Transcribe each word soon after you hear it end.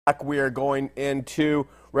We are going into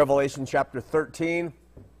Revelation chapter 13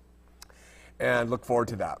 and look forward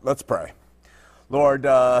to that. Let's pray. Lord,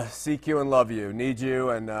 seek you and love you, need you,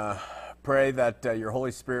 and pray that your Holy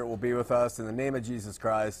Spirit will be with us in the name of Jesus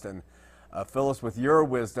Christ and fill us with your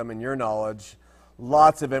wisdom and your knowledge.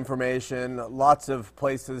 Lots of information, lots of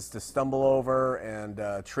places to stumble over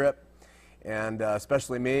and trip, and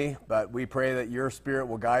especially me, but we pray that your Spirit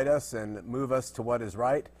will guide us and move us to what is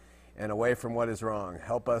right and away from what is wrong.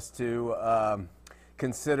 Help us to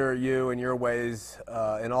consider you and your ways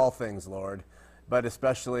in all things, Lord, but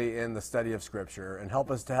especially in the study of Scripture. And help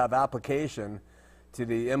us to have application to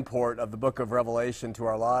the import of the book of Revelation to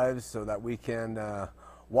our lives so that we can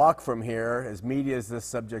walk from here, as meaty as this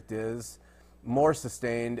subject is, more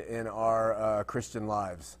sustained in our Christian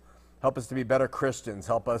lives. Help us to be better Christians.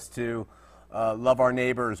 Help us to love our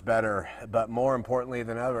neighbors better, but more importantly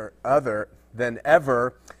than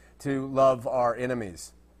ever, to love our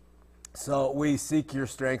enemies. So we seek your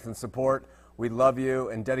strength and support. We love you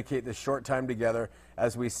and dedicate this short time together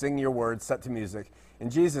as we sing your word set to music.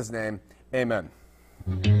 In Jesus' name, amen.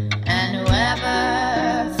 And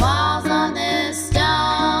whoever falls on this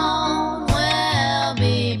stone will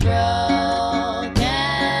be broken.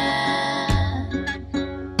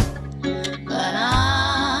 But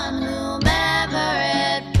on whomever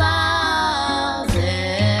it falls,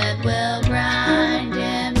 it will grind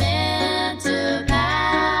him into powder.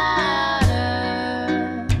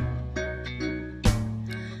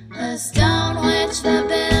 The stone which the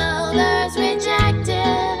builders rejected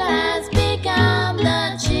has become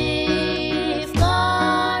the chief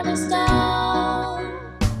cornerstone.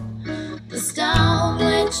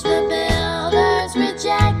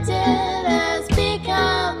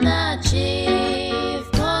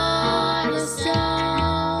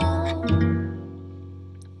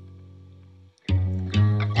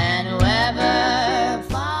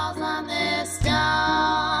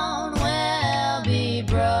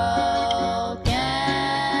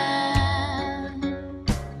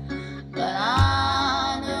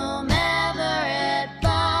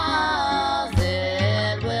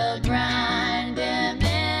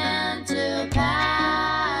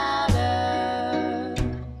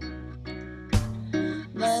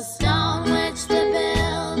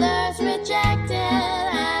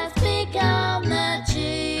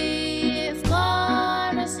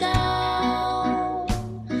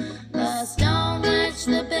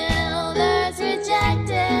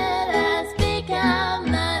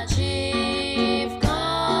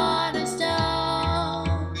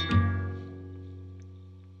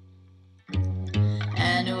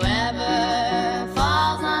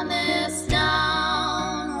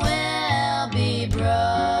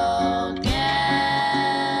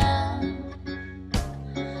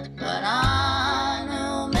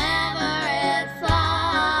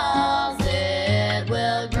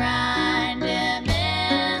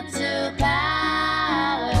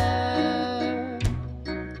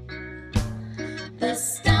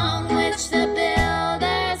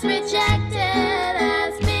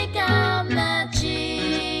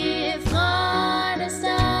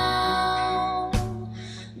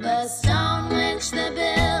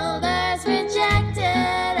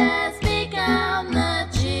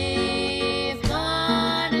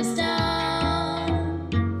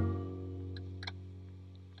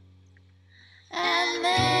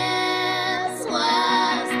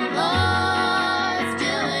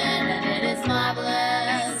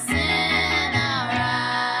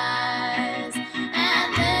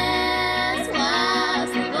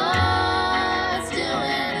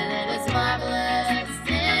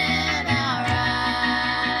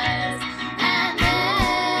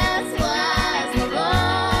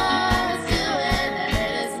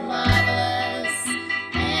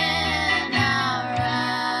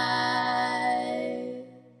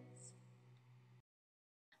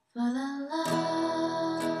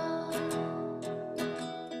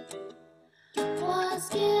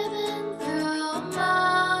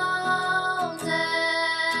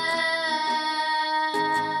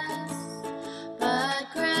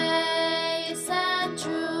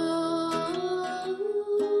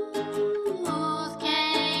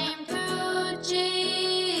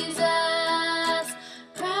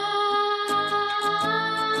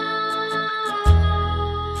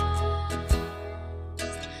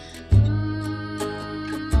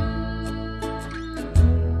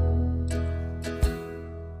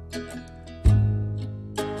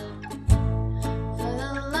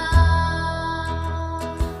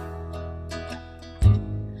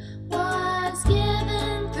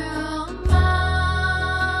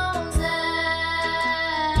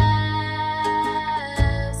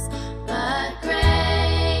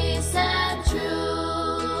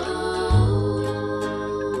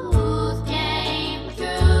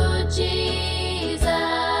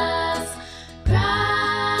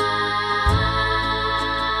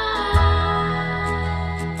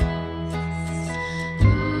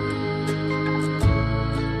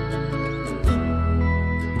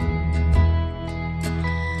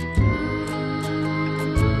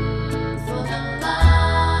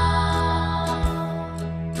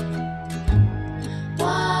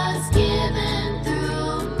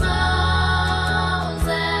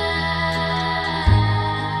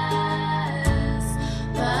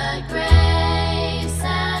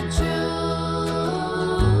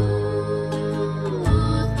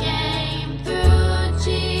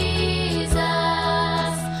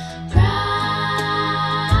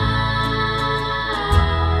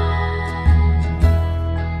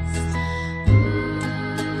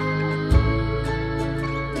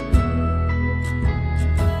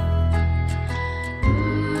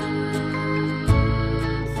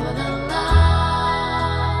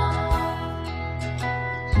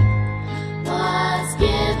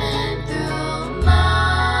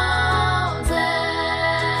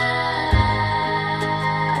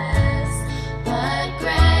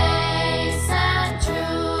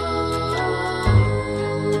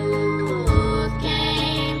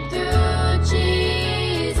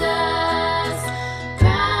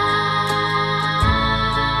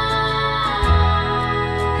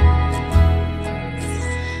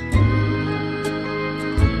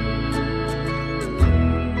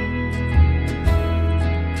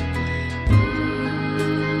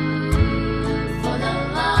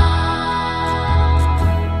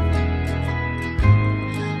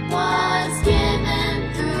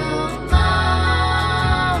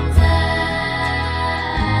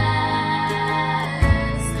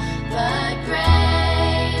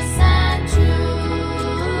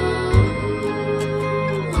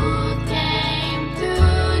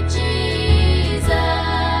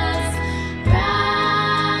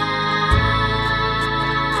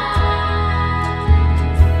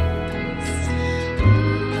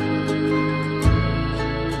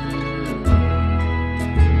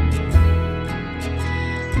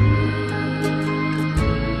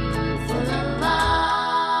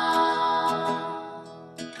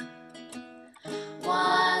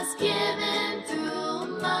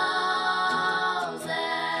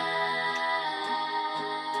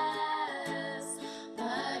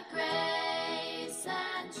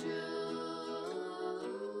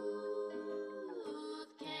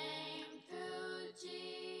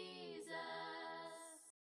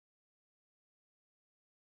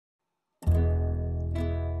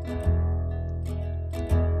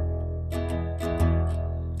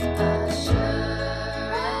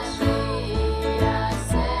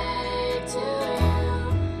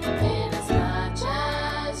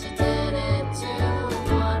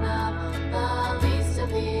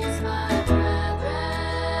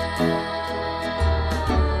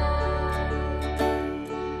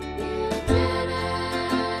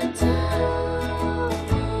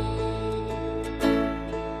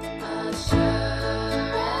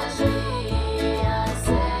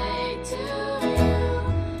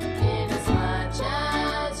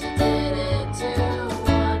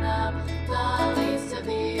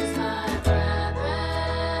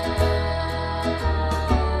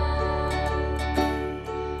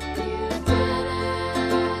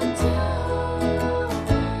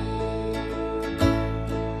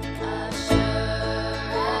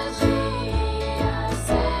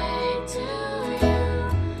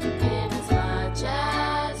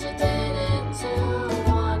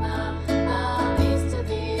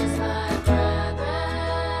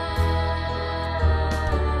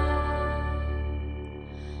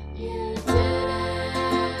 You did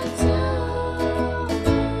it to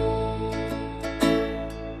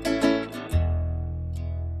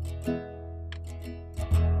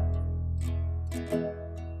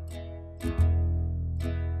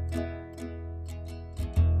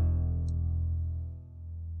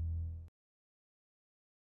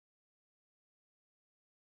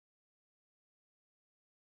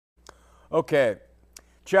Okay,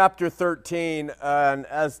 chapter 13, and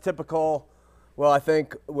as typical, well, I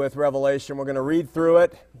think with Revelation, we're going to read through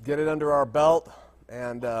it, get it under our belt,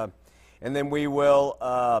 and then we'll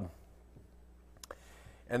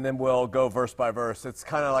go verse by verse. It's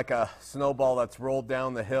kind of like a snowball that's rolled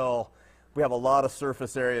down the hill. We have a lot of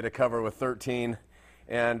surface area to cover with 13,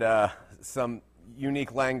 and some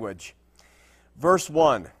unique language. Verse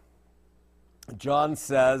 1. John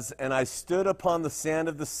says, "And I stood upon the sand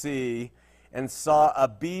of the sea, and saw a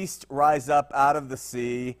beast rise up out of the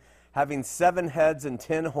sea, having 7 heads and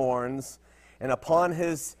 10 horns, and upon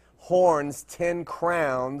his horns 10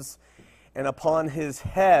 crowns, and upon his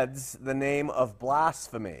heads the name of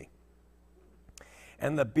blasphemy.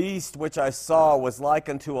 And the beast which I saw was like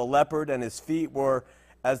unto a leopard, and his feet were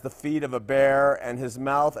as the feet of a bear, and his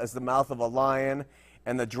mouth as the mouth of a lion.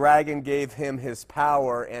 And the dragon gave him his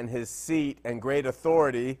power and his seat and great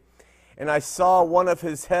authority. And I saw one of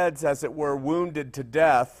his heads as it were wounded to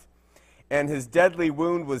death, and his deadly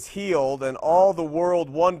wound was healed, and all the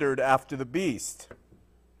world wondered after the beast.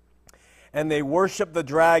 And they worshiped the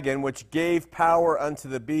dragon, which gave power unto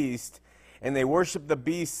the beast, and they worshiped the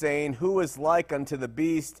beast, saying, Who is like unto the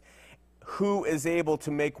beast? Who is able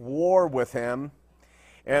to make war with him?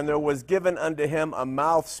 And there was given unto him a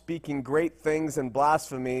mouth speaking great things and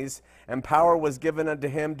blasphemies, and power was given unto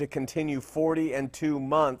him to continue 42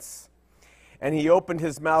 months. And he opened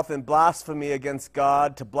his mouth in blasphemy against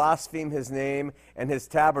God, to blaspheme his name and his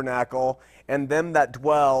tabernacle, and them that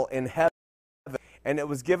dwell in heaven. And it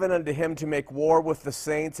was given unto him to make war with the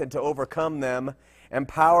saints and to overcome them. And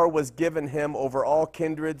power was given him over all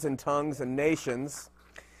kindreds and tongues and nations."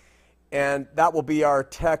 And that will be our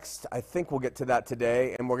text. I think we'll get to that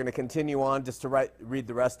today. And we're going to continue on just to read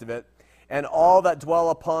the rest of it. "And all that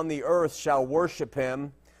dwell upon the earth shall worship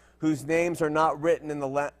him, whose names are not written in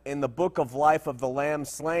the book of life of the Lamb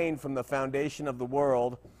slain from the foundation of the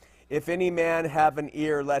world. If any man have an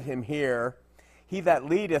ear, let him hear. He that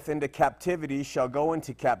leadeth into captivity shall go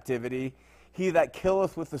into captivity. He that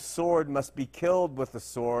killeth with the sword must be killed with the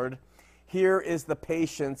sword. Here is the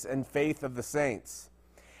patience and faith of the saints.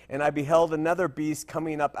 And I beheld another beast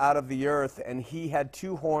coming up out of the earth, and he had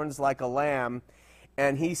 2 horns like a lamb,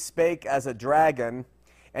 and he spake as a dragon,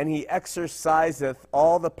 and he exerciseth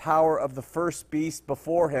all the power of the first beast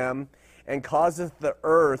before him, and causeth the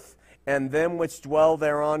earth and them which dwell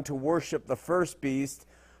thereon to worship the first beast,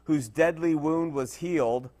 whose deadly wound was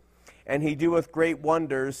healed. And he doeth great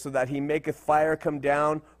wonders, so that he maketh fire come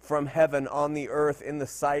down from heaven on the earth in the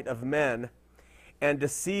sight of men, and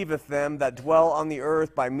deceiveth them that dwell on the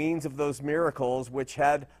earth by means of those miracles which he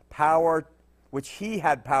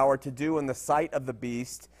had power to do in the sight of the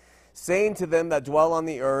beast, saying to them that dwell on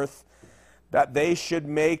the earth that they should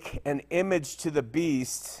make an image to the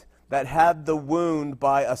beast that had the wound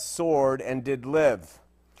by a sword and did live.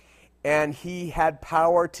 And he had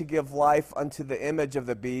power to give life unto the image of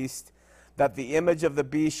the beast, that the image of the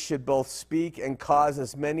beast should both speak and cause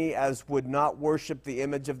as many as would not worship the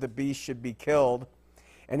image of the beast should be killed.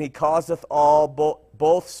 And he causeth all,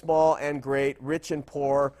 both small and great, rich and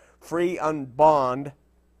poor, free and bond,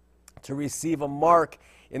 to receive a mark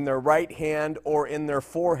in their right hand or in their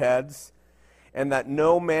foreheads, and that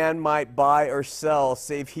no man might buy or sell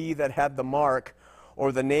save he that had the mark,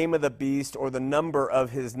 or the name of the beast, or the number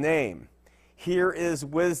of his name. Here is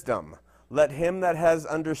wisdom. Let him that has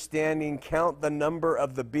understanding count the number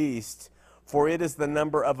of the beast, for it is the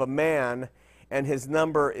number of a man, and his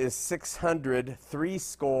number is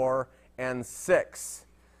 666.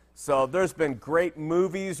 So there's been great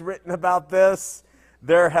movies written about this.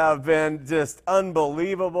 There have been just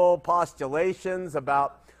unbelievable postulations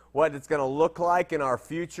about what it's going to look like in our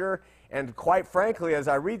future. And quite frankly, as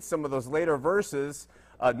I read some of those later verses,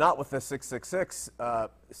 not with the 666,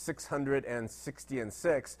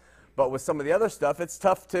 666, but with some of the other stuff, it's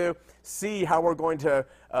tough to see how we're going to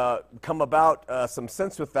come about some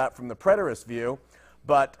sense with that from the preterist view.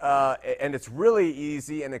 But and it's really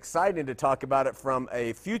easy and exciting to talk about it from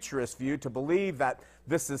a futurist view, to believe that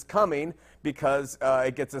this is coming, because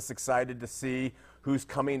it gets us excited to see who's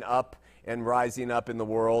coming up and rising up in the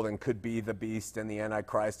world and could be the beast and the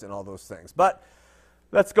Antichrist and all those things. But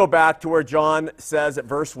let's go back to where John says at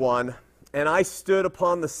verse 1, "And I stood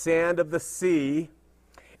upon the sand of the sea,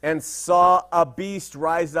 and saw a beast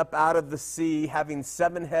rise up out of the sea, having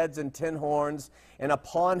 7 heads and 10 horns, and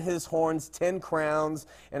upon his horns 10 crowns,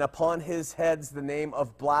 and upon his heads the name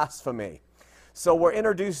of blasphemy. So we're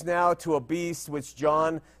introduced now to a beast which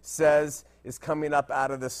John says is coming up out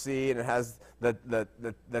of the sea, and it has the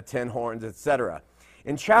 10 horns, etc.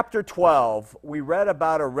 In chapter 12, we read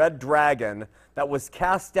about a red dragon that was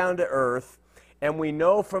cast down to earth, and we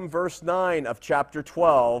know from verse 9 of chapter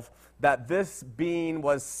 12 that this being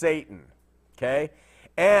was Satan, okay?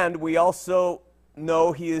 And we also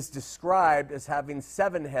know he is described as having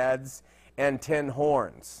 7 heads and 10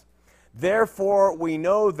 horns. Therefore, we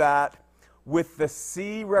know that with the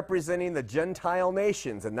sea representing the Gentile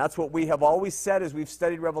nations, and that's what we have always said as we've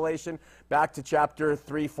studied Revelation back to chapter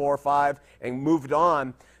 3, 4, 5, and moved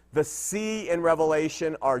on, the sea in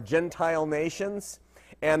Revelation are Gentile nations,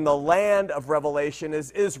 and the land of Revelation is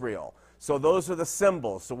Israel. So those are the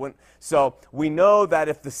symbols. So we know that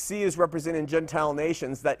if the sea is representing Gentile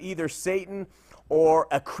nations, that either Satan or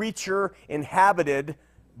a creature inhabited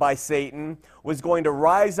by Satan was going to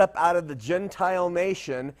rise up out of the Gentile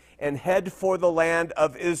nation and head for the land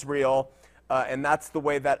of Israel. And that's the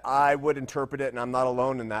way that I would interpret it, and I'm not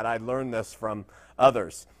alone in that. I learned this from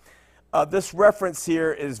others. This reference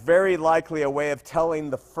here is very likely a way of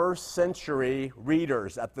telling the first century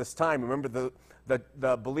readers at this time. Remember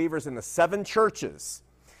the believers in the 7 churches,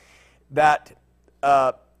 that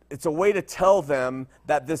it's a way to tell them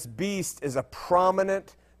that this beast is a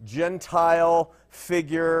prominent Gentile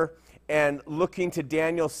figure. And looking to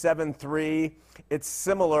Daniel 7:3, it's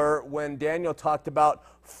similar when Daniel talked about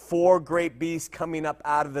 4 great beasts coming up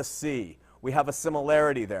out of the sea. We have a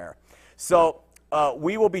similarity there. So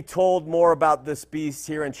we will be told more about this beast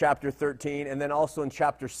here in chapter 13, and then also in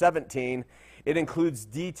chapter 17. It includes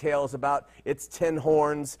details about its 10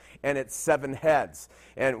 horns and its 7 heads.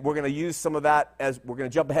 And we're going to use some of that as we're going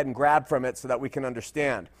to jump ahead and grab from it so that we can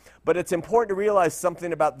understand. But it's important to realize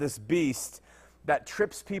something about this beast that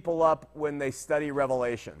trips people up when they study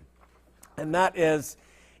Revelation. And that is,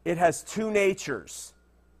 it has 2 natures.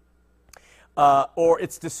 Or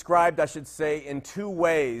it's described, I should say, in 2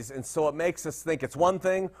 ways. And so it makes us think it's one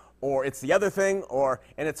thing, or it's the other thing,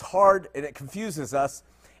 and it's hard, and it confuses us.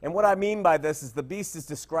 And what I mean by this is the beast is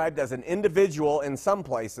described as an individual in some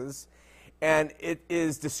places, and it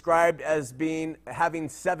is described as having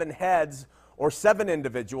 7 heads or 7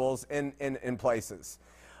 individuals in places.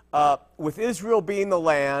 With Israel being the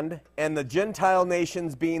land and the Gentile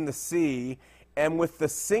nations being the sea, and with the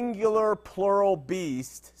singular plural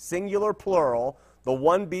beast, singular plural, the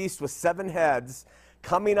one beast with 7 heads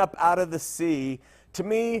coming up out of the sea, to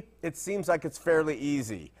me it seems like it's fairly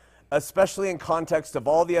easy, especially in context of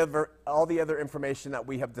all the other information that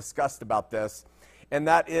we have discussed about this, and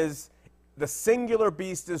that is the singular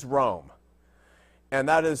beast is Rome. And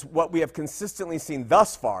that is what we have consistently seen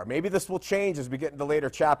thus far. Maybe this will change as we get into later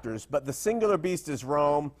chapters, but the singular beast is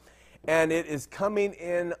Rome, and it is coming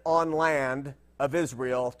in on land of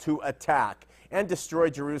Israel to attack and destroy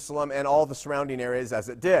Jerusalem and all the surrounding areas as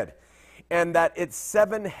it did. And that its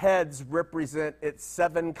 7 heads represent its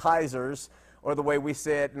 7 Kaisers, or the way we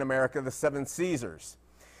say it in America, the 7 Caesars.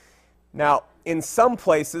 Now, in some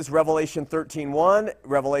places, Revelation 13:1,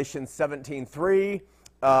 Revelation 17:3,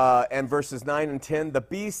 and verses 9 and 10, the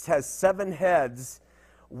beast has 7 heads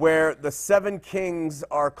where the 7 kings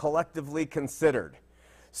are collectively considered.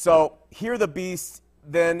 So here the beast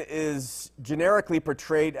then is generically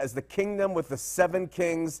portrayed as the kingdom with the 7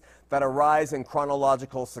 kings that arise in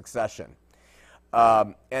chronological succession.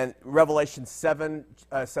 And Revelation 17,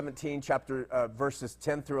 verses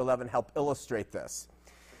 10 through 11 help illustrate this.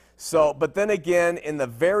 So, but then again, in the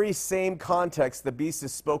very same context, the beast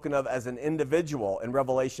is spoken of as an individual in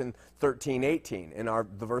Revelation 13:18, in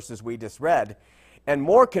the verses we just read, and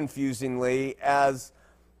more confusingly, as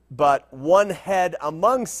but one head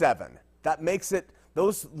among 7. That makes it,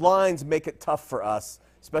 those lines make it tough for us,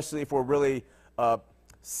 especially if we're really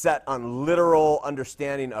set on literal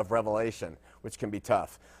understanding of Revelation, which can be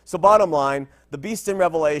tough. So bottom line, the beast in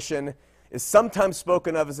Revelation is sometimes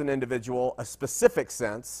spoken of as an individual, a specific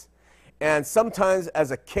sense, and sometimes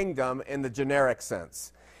as a kingdom in the generic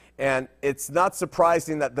sense. And it's not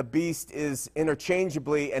surprising that the beast is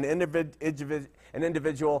interchangeably an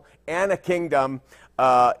individual and a kingdom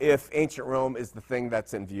if ancient Rome is the thing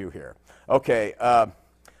that's in view here. Okay,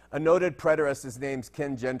 a noted preterist, his name's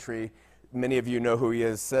Ken Gentry, many of you know who he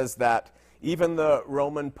is, says that even the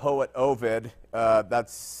Roman poet Ovid,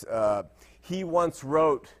 he once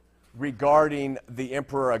wrote regarding the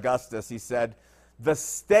Emperor Augustus, he said, the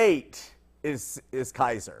state is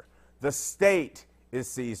Kaiser. The state is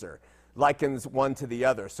Caesar. Likens one to the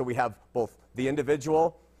other. So we have both the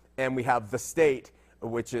individual and we have the state,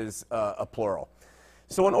 which is a plural.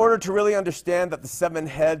 So in order to really understand that the 7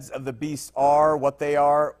 heads of the beast are what they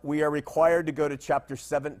are, we are required to go to chapter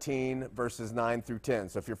 17, verses 9 through 10.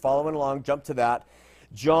 So if you're following along, jump to that.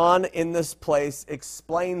 John, in this place,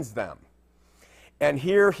 explains them. And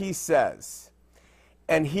here he says,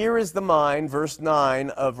 and here is the mind, verse 9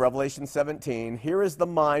 of Revelation 17, here is the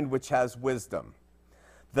mind which has wisdom.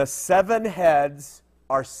 The 7 heads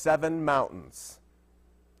are 7 mountains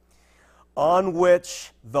on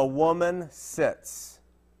which the woman sits.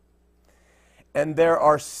 And there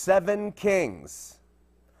are 7 kings.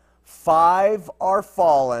 5 are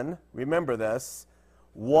fallen. Remember this.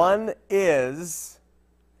 1 is,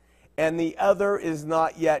 and the other is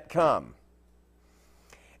not yet come.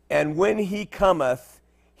 And when he cometh,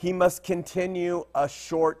 he must continue a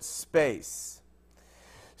short space.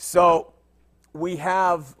 So we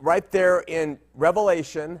have right there in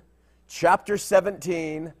Revelation chapter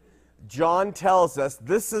 17, John tells us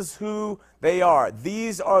this is who they are.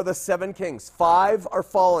 These are the 7 kings. 5 are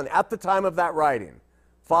fallen at the time of that writing.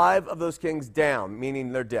 5 of those kings down,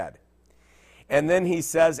 meaning they're dead. And then he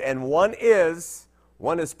says, and one is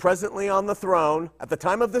presently on the throne at the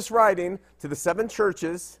time of this writing to the 7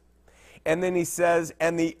 churches. And then he says,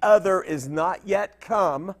 and the other is not yet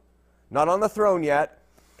come, not on the throne yet,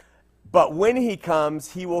 but when he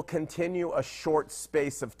comes, he will continue a short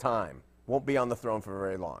space of time. Won't be on the throne for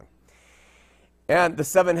very long. And the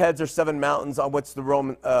 7 heads are 7 mountains on which the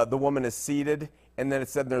woman is seated. And then it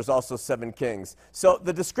said there's also 7 kings. So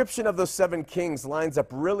the description of those 7 kings lines up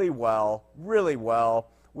really well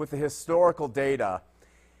with the historical data.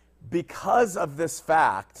 Because of this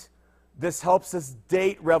fact, this helps us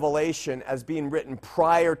date Revelation as being written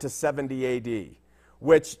prior to 70 AD,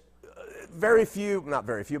 which not very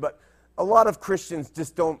few, but a lot of Christians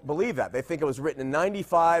just don't believe that. They think it was written in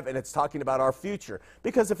 95 and it's talking about our future.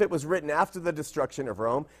 Because if it was written after the destruction of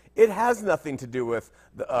Rome, it has nothing to do with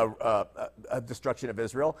the destruction of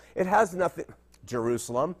Israel. It has nothing,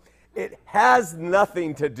 Jerusalem. It has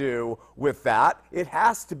nothing to do with that. It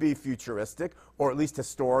has to be futuristic, or at least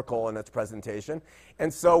historical in its presentation.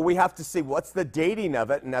 And so we have to see what's the dating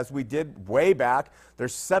of it. And as we did way back,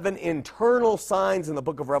 there's 7 internal signs in the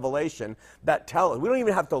book of Revelation that tell us. We don't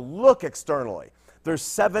even have to look externally. There's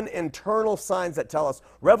 7 internal signs that tell us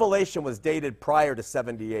Revelation was dated prior to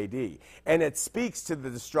 70 AD. And it speaks to the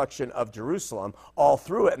destruction of Jerusalem all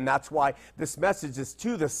through it. And that's why this message is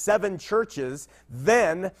to the 7 churches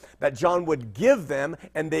then that John would give them,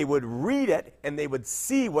 and they would read it and they would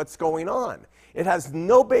see what's going on. It has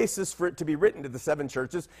no basis for it to be written to the 7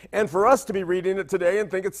 churches and for us to be reading it today and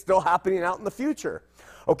think it's still happening out in the future.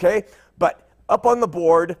 Okay? But up on the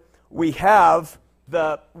board, we have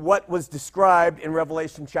what was described in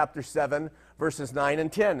Revelation chapter 7, verses 9 and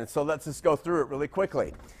 10. And so let's just go through it really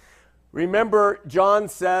quickly. Remember, John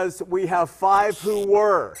says we have 5 who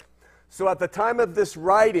were. So at the time of this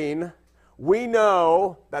writing, we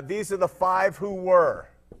know that these are the 5 who were.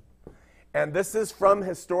 And this is from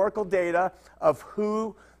historical data of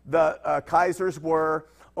who the Kaisers were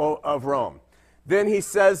of Rome. Then he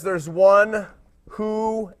says there's 1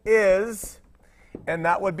 who is, and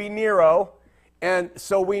that would be Nero. And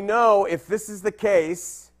so we know if this is the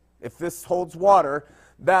case, if this holds water,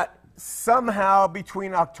 that somehow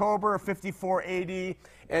between October of 54 AD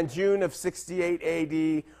and June of 68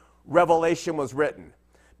 AD, Revelation was written.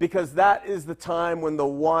 Because that is the time when the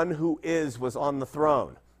one who is was on the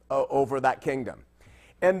throne over that kingdom.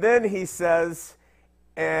 And then he says,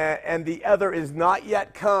 and the other is not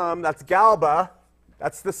yet come, that's Galba,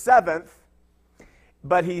 that's the 7th.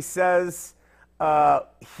 But he says,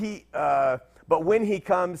 but when he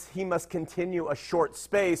comes, he must continue a short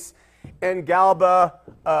space. And Galba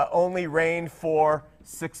only reigned for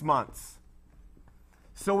 6 months.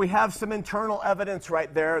 So we have some internal evidence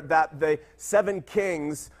right there that the 7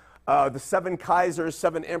 kings, the 7 Kaisers,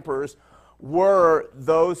 7 emperors, were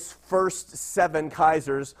those first 7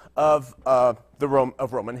 Kaisers of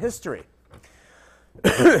Roman history.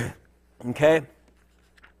 Okay?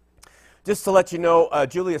 Just to let you know,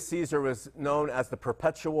 Julius Caesar was known as the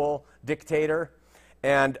perpetual dictator,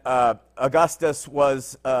 and Augustus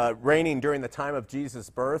was reigning during the time of Jesus'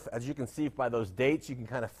 birth. As you can see by those dates, you can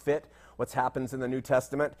kind of fit what happens in the New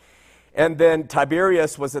Testament. And then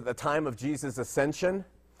Tiberius was at the time of Jesus' ascension.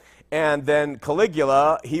 And then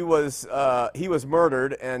Caligula, he was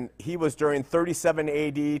murdered, and he was during 37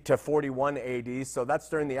 AD to 41 AD, so that's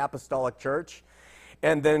during the Apostolic Church.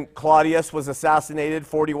 And then Claudius was assassinated,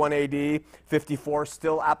 41 AD, 54,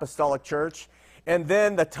 still Apostolic Church. And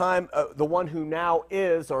then the one who now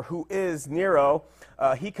is, or who is Nero,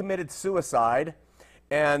 he committed suicide.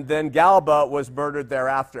 And then Galba was murdered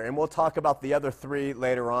thereafter. And we'll talk about the other 3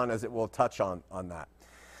 later on, as it will touch on that.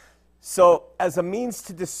 So as a means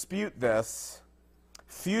to dispute this,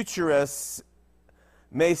 futurists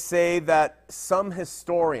may say that some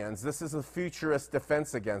historians, this is a futurist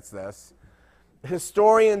defense against this,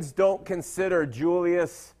 historians don't consider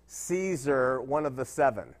Julius Caesar one of the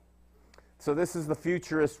 7. So this is the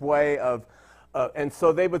futurist way of, and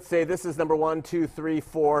so they would say this is number 1, 2, 3,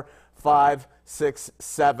 4, 5, 6,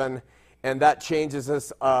 7, and that changes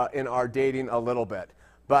us in our dating a little bit.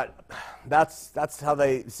 But that's how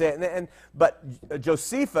they say it. But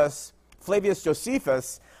Josephus, Flavius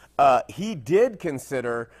Josephus, he did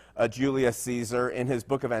consider Julius Caesar in his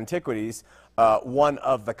book of Antiquities one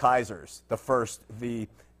of the Kaisers, the first, the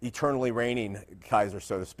eternally reigning Kaiser,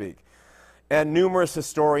 so to speak. And numerous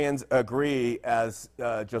historians agree, as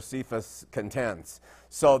Josephus contends.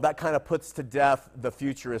 So that kind of puts to death the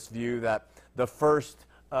futurist view that the first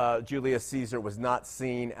Julius Caesar was not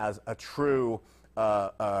seen as a true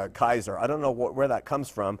Kaiser. I don't know where that comes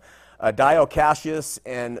from. Dio Cassius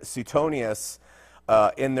and Suetonius,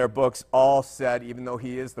 in their books, all said, even though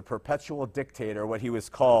he is the perpetual dictator, what he was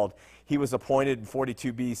called, he was appointed in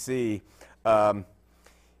 42 BC.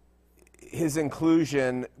 His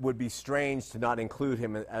inclusion would be strange to not include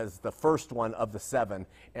him as the first one of the 7.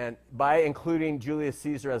 And by including Julius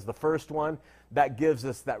Caesar as the first one, that gives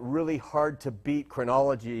us that really hard to beat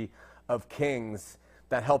chronology of kings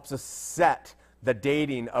that helps us set the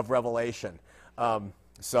dating of Revelation.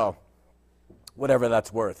 So, whatever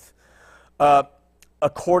that's worth.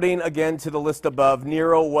 According, again, to the list above,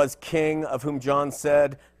 Nero was king, of whom John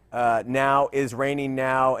said, now is reigning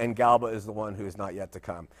now, and Galba is the one who is not yet to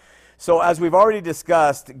come. So, as we've already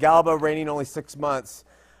discussed, Galba reigning only 6 months,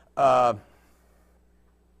 the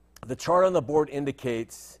chart on the board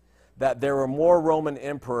indicates that there were more Roman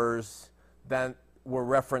emperors than were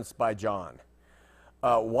referenced by John.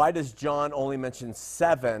 Why does John only mention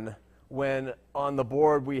 7 when on the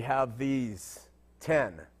board we have these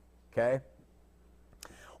 10? Okay?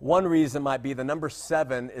 One reason might be the number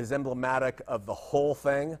 7 is emblematic of the whole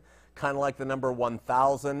thing, kind of like the number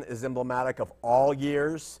 1,000 is emblematic of all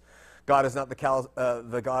years. God is not the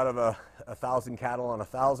God of a 1,000 cattle on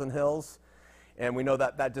 1,000 hills. And we know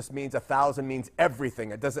that that just means 1,000 means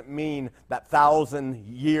everything. It doesn't mean that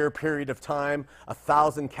 1,000-year period of time,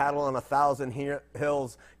 1,000 cattle on 1,000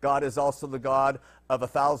 hills. God is also the God of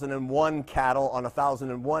 1,001 cattle on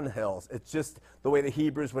 1,001 hills. It's just the way the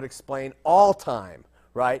Hebrews would explain all time,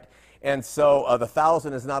 right? And so the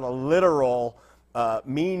 1,000 is not a literal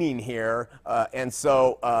meaning here, and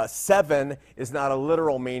so 7 is not a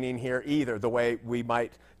literal meaning here either, the way we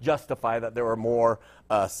might justify that there were more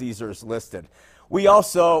Caesars listed. We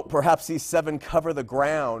also perhaps see 7 cover the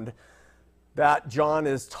ground that John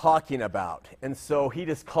is talking about, and so he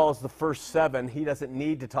just calls the first 7. He doesn't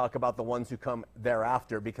need to talk about the ones who come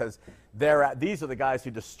thereafter, because these are the guys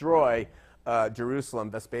who destroy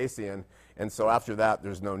Jerusalem, Vespasian, and so after that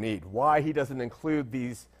there's no need. Why he doesn't include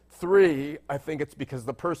these 3, I think it's because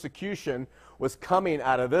the persecution was coming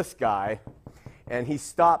out of this guy, and he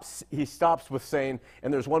stops with saying,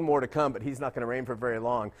 and there's one more to come, but he's not going to reign for very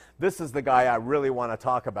long. This is the guy I really want to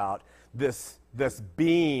talk about, this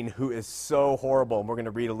being who is so horrible, and we're going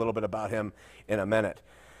to read a little bit about him in a minute.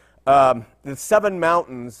 The 7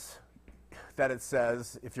 mountains that it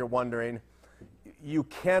says, if you're wondering, you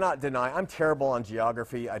cannot deny. I'm terrible on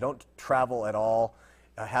geography. I don't travel at all.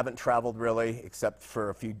 I haven't traveled really, except for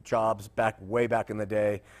a few jobs way back in the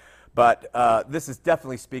day. But this is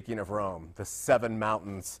definitely speaking of Rome, the 7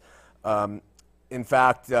 mountains. In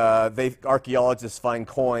fact, archaeologists find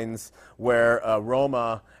coins where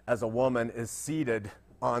Roma, as a woman, is seated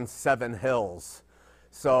on 7 hills.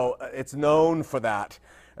 So it's known for that.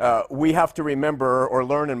 We have to remember, or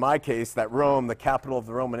learn in my case, that Rome, the capital of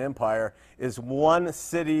the Roman Empire, is one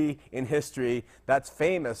city in history that's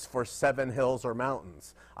famous for 7 hills or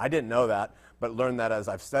mountains. I didn't know that, but learned that as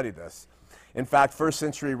I've studied this. In fact, first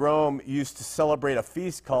century Rome used to celebrate a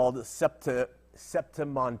feast called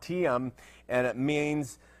Septimontium, and it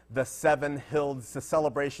means the 7 hills, the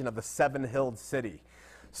celebration of the 7-hilled city.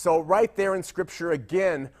 So right there in Scripture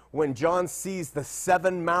again, when John sees the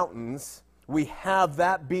 7 mountains, we have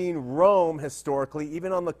that being Rome historically,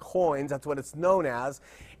 even on the coins. That's what it's known as.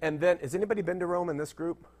 And then, has anybody been to Rome in this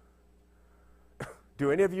group?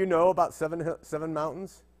 Do any of you know about 7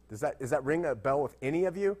 mountains? Does that ring a bell with any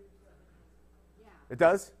of you? Yeah. It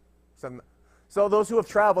does? So those who have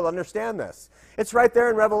traveled understand this. It's right there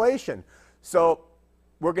in Revelation. So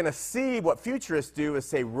we're going to see what futurists do is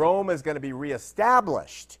say Rome is going to be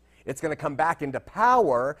reestablished It's going to come back into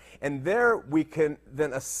power, and there we can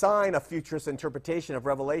then assign a futurist interpretation of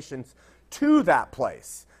Revelations to that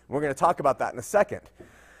place. We're going to talk about that in a second.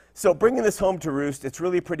 So bringing this home to roost, it's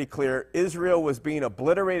really pretty clear. Israel was being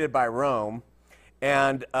obliterated by Rome,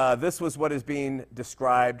 and this was what is being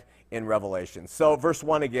described in Revelation. So verse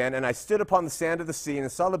 1 again, and I stood upon the sand of the sea,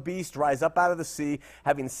 and saw the beast rise up out of the sea,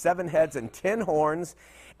 having 7 heads and 10 horns,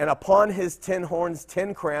 and upon his 10 horns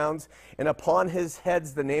 10 crowns, and upon his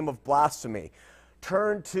heads the name of blasphemy.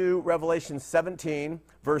 Turn to Revelation 17,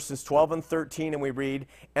 verses 12 and 13, and we read,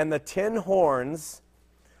 and the 10 horns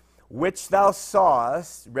which thou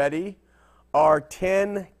sawest, ready, are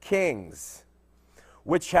 10 kings,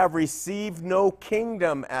 which have received no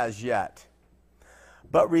kingdom as yet,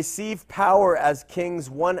 but receive power as kings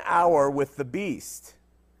 1 hour with the beast.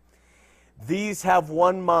 These have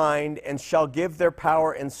one mind, and shall give their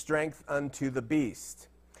power and strength unto the beast.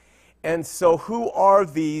 And so who are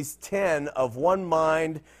these 10 of one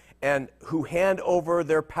mind, and who hand over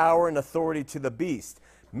their power and authority to the beast?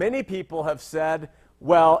 Many people have said,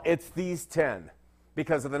 well, it's these 10.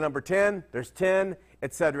 Because of the number 10, there's 10,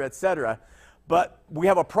 etc., etc. But we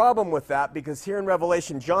have a problem with that, because here in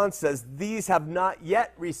Revelation, John says, these have not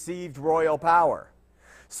yet received royal power.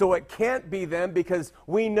 So it can't be them, because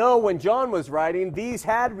we know when John was writing, these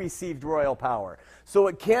had received royal power. So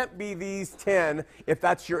it can't be these 10, if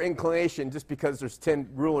that's your inclination, just because there's 10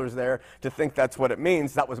 rulers there, to think that's what it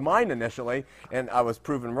means. That was mine initially, and I was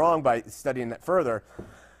proven wrong by studying that further.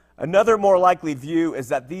 Another more likely view is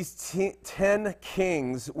that these 10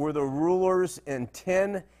 kings were the rulers in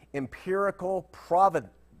 10 imperial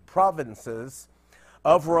provinces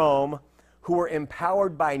of Rome, who were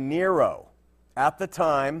empowered by Nero at the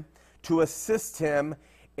time to assist him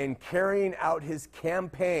in carrying out his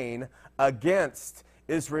campaign against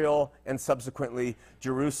Israel and subsequently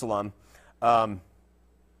Jerusalem. The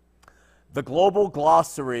Global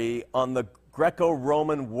Glossary on the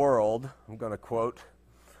Greco-Roman World, I'm going to quote,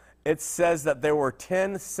 it says that there were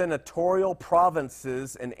 10 senatorial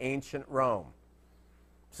provinces in ancient Rome.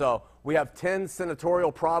 So we have 10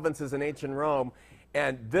 senatorial provinces in ancient Rome,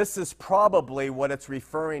 and this is probably what it's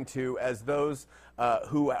referring to as those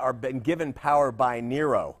who are been given power by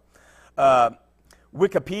Nero.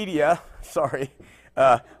 Wikipedia,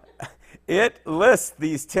 it lists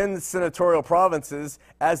these 10 senatorial provinces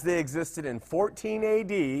as they existed in 14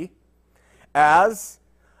 AD as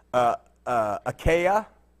Achaia,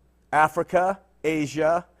 Africa,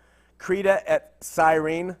 Asia, Crete et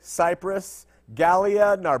Cyrene, Cyprus,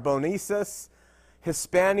 Gallia, Narbonensis,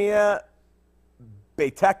 Hispania,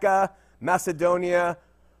 Baetica, Macedonia,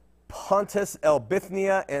 Pontus,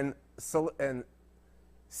 Bithynia, and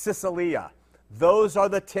Sicilia. Those are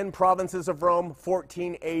the 10 provinces of Rome,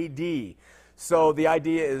 14 AD. So the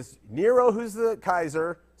idea is Nero, who's the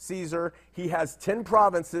Kaiser, Caesar, he has 10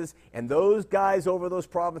 provinces, and those guys over those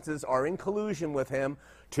provinces are in collusion with him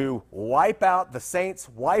to wipe out the saints,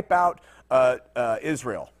 wipe out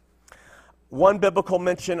Israel. One biblical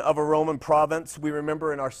mention of a Roman province, we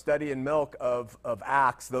remember in our study in Milk of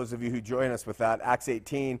Acts, those of you who join us with that, Acts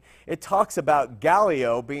 18, it talks about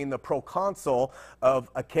Gallio being the proconsul of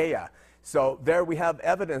Achaia. So there we have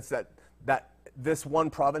evidence that this one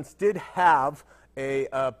province did have a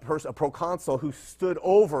proconsul who stood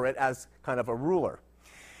over it as kind of a ruler.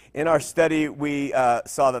 In our study, we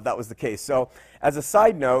saw that was the case. So as a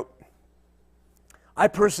side note, I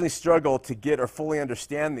personally struggle to get or fully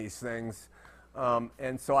understand these things.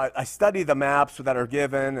 And so I study the maps that are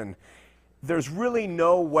given, and there's really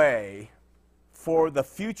no way for the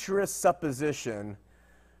futurist supposition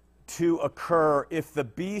to occur if the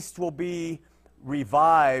beast will be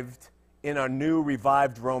revived in a new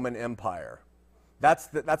revived Roman Empire. That's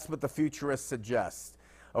what the futurists suggest,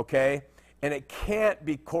 okay? And it can't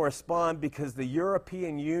be correspond because the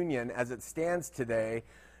European Union, as it stands today,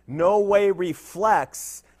 no way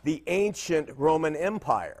reflects the ancient Roman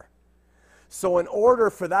Empire. So in order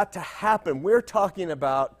for that to happen, we're talking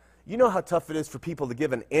about, you know how tough it is for people to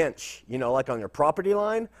give an inch, like on your property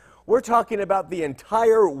line? We're talking about the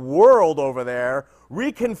entire world over there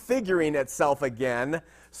reconfiguring itself again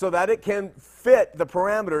so that it can fit the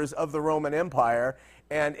parameters of the Roman Empire.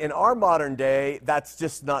 And in our modern day, that's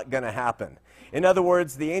just not going to happen. In other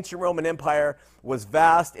words, the ancient Roman Empire was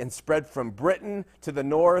vast and spread from Britain to the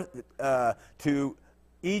north, to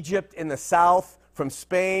Egypt in the south, from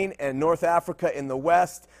Spain and North Africa in the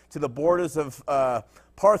west, to the borders of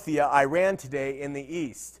Parthia, Iran today, in the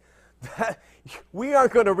east. We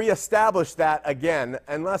aren't going to reestablish that again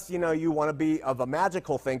unless, you want to be of a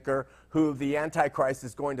magical thinker who the Antichrist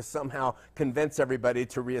is going to somehow convince everybody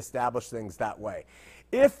to reestablish things that way.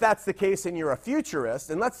 if that's the case and you're a futurist,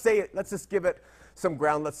 and let's just give it some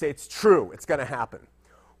ground, let's say it's true, it's going to happen.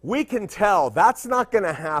 We can tell that's not going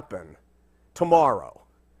to happen tomorrow.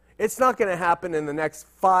 It's not going to happen in the next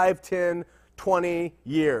 5, 10, 20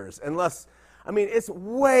 years, unless, it's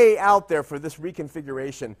way out there for this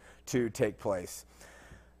reconfiguration to take place.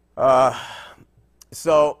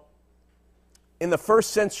 So, in the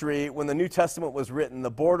first century, when the New Testament was written,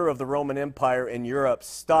 the border of the Roman Empire in Europe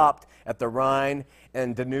stopped at the Rhine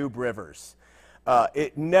and Danube rivers.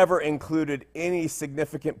 It never included any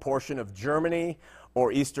significant portion of Germany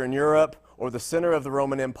or Eastern Europe, or the center of the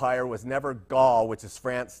Roman Empire was never Gaul, which is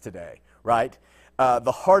France today, right?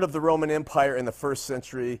 The heart of the Roman Empire in the first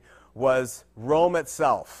century was Rome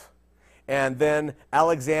itself, and then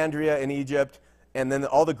Alexandria in Egypt, and then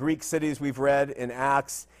all the Greek cities we've read in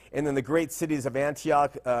Acts, and then the great cities of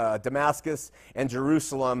Antioch, Damascus, and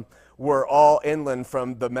Jerusalem were all inland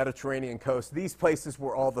from the Mediterranean coast. These places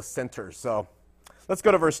were all the centers. So let's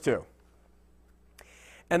go to verse 2.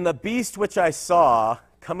 And the beast which I saw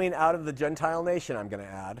coming out of the Gentile nation, I'm going to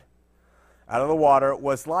add, out of the water,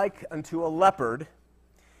 was like unto a leopard,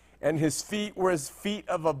 and his feet were as feet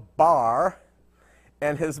of a bar,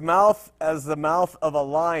 and his mouth as the mouth of a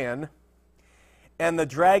lion. And the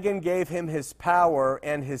dragon gave him his power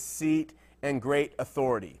and his seat and great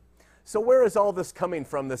authority. So where is all this coming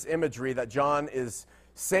from, this imagery that John is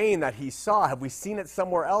saying that he saw? Have we seen it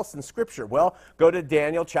somewhere else in Scripture? Well, go to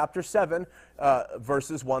Daniel chapter 7,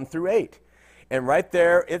 verses 1 through 8. And right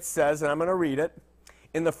there it says, and I'm going to read it,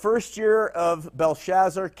 in the first year of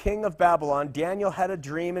Belshazzar, king of Babylon, Daniel had a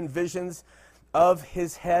dream and visions of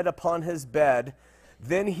his head upon his bed.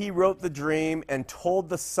 Then he wrote the dream and told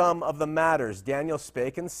the sum of the matters. Daniel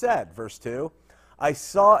spake and said, verse 2, I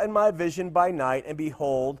saw in my vision by night, and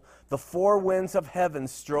behold, the four winds of heaven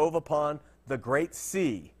strove upon the great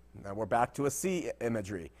sea. Now we're back to a sea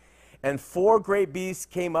imagery. And four great beasts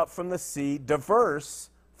came up from the sea, diverse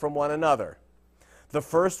from one another. The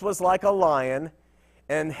first was like a lion,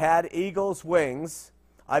 and had eagle's wings.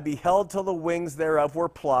 I beheld till the wings thereof were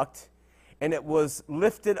plucked, and it was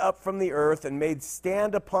lifted up from the earth, and made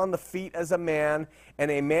stand upon the feet as a man, and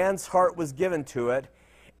a man's heart was given to it.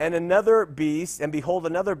 And another beast, and behold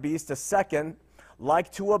another beast, a second,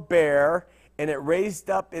 like to a bear, and it raised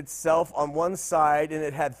up itself on one side, and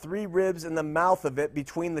it had 3 ribs in the mouth of it,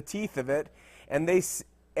 between the teeth of it, and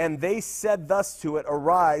they said thus to it,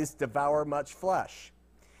 Arise, devour much flesh.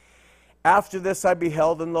 After this I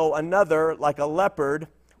beheld, and lo, another, like a leopard,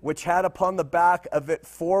 which had upon the back of it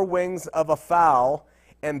 4 wings of a fowl,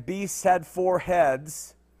 and beasts had 4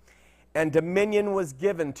 heads, and dominion was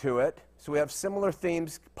given to it. So we have similar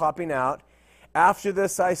themes popping out. After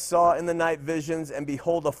this I saw in the night visions, and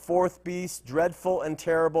behold, a 4th beast, dreadful and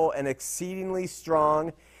terrible, and exceedingly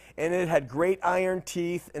strong, and it had great iron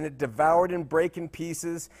teeth, and it devoured and brake in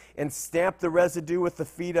pieces, and stamped the residue with the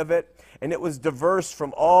feet of it, and it was diverse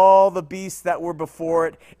from all the beasts that were before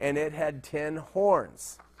it, and it had 10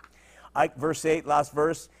 horns. Verse 8, last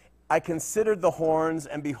verse, I considered the horns,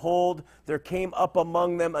 and behold, there came up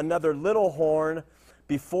among them another little horn,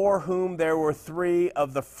 before whom there were 3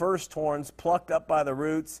 of the first horns plucked up by the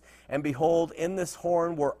roots. And behold, in this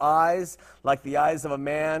horn were eyes like the eyes of a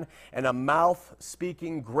man, and a mouth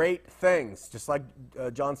speaking great things. Just like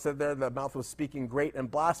John said there, the mouth was speaking great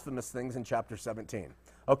and blasphemous things in chapter 17.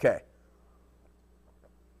 Okay.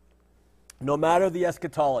 No matter the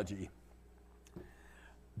eschatology,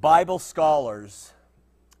 Bible scholars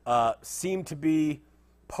seem to be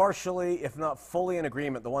partially, if not fully in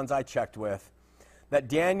agreement, the ones I checked with, that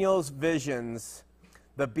Daniel's visions,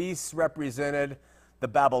 the beasts represented the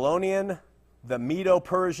Babylonian, the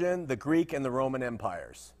Medo-Persian, the Greek, and the Roman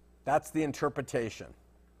empires. That's the interpretation.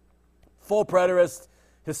 Full preterists,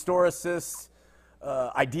 historicists,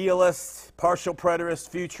 idealists, partial preterists,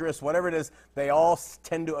 futurists, whatever it is, they all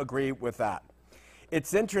tend to agree with that.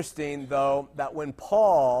 It's interesting, though, that when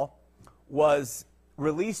Paul was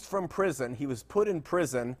released from prison, he was put in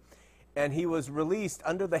prison, and he was released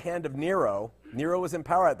under the hand of Nero. Nero was in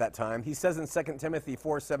power at that time. He says in 2 Timothy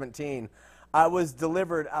 4:17, I was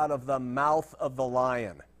delivered out of the mouth of the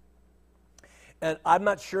lion. And I'm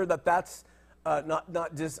not sure that that's I'm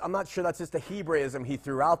not sure that's just a Hebraism he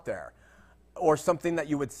threw out there, or something that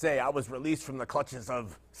you would say, I was released from the clutches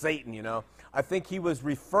of Satan, you know. I think he was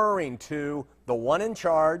referring to the one in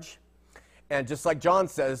charge, and just like John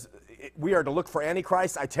says, we are to look for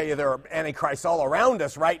Antichrist. I tell you, there are Antichrists all around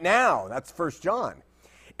us right now. That's 1 John.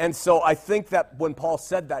 And so I think that when Paul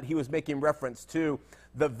said that, he was making reference to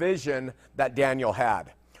the vision that Daniel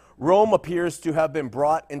had. Rome appears to have been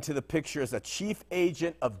brought into the picture as a chief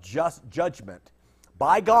agent of just judgment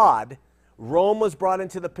by God, Rome was brought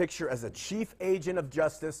into the picture as a chief agent of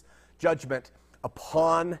judgment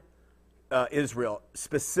upon Israel.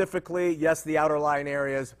 Specifically, yes, the outer lying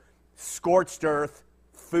areas, scorched earth,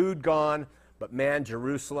 food gone, but man,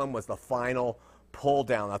 Jerusalem was the final pull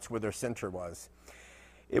down. That's where their center was.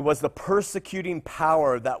 It was the persecuting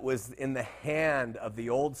power that was in the hand of the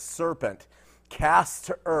old serpent cast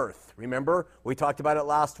to earth. Remember, we talked about it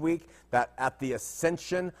last week, that at the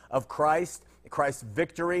ascension of Christ's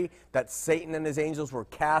victory, that Satan and his angels were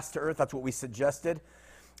cast to earth. That's what we suggested.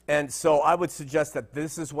 And so I would suggest that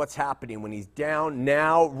this is what's happening. When he's down,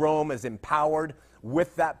 now Rome is empowered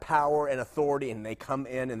with that power and authority, and they come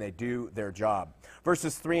in and they do their job.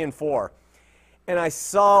 Verses 3 and 4. And I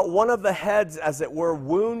saw one of the heads, as it were,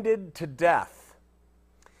 wounded to death.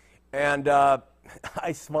 And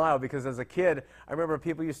I smile because as a kid, I remember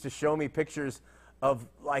people used to show me pictures of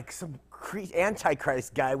like some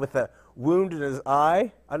Antichrist guy with a wound in his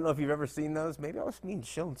eye. I don't know if you've ever seen those. Maybe I was being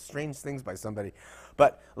shown strange things by somebody.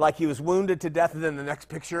 But like he was wounded to death, and then the next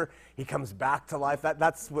picture, he comes back to life.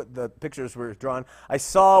 That's what the pictures were drawn. I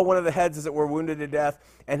saw one of the heads, as it were, wounded to death,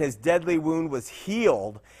 and his deadly wound was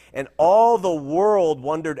healed, and all the world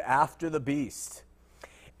wondered after the beast.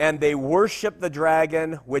 And they worshiped the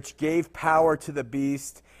dragon, which gave power to the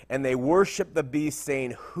beast, and they worshiped the beast,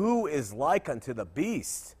 saying, "Who is like unto the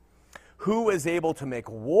beast? Who is able to make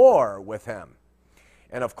war with him?"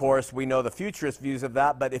 And of course, we know the futurist views of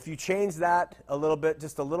that, but if you change that a little bit,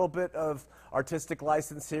 just a little bit of artistic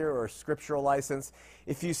license here or scriptural license,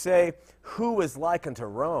 if you say, "Who is like unto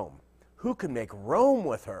Rome? Who can make Rome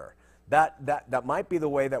with her?" That might be the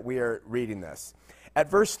way that we are reading this. At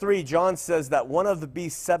verse 3, John says that one of the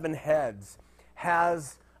beast's 7 heads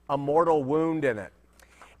has a mortal wound in it.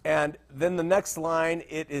 And then the next line,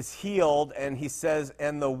 it is healed, and he says,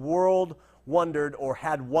 and the world wondered, or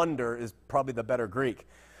had wonder is probably the better Greek.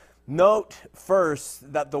 Note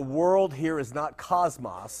first that the world here is not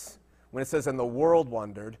cosmos, when it says, and the world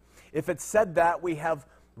wondered. If it said that, we have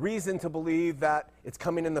reason to believe that it's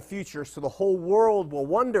coming in the future, so the whole world will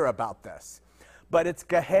wonder about this. But it's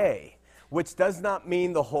Gehe, which does not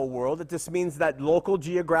mean the whole world. It just means that local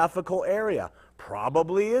geographical area,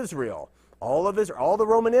 probably Israel. All of Israel, all the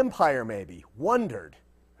Roman Empire maybe, wondered,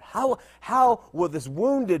 how will this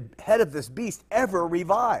wounded head of this beast ever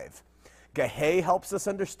revive? Gehe helps us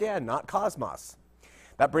understand, not cosmos.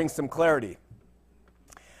 That brings some clarity.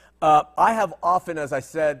 I have often, as I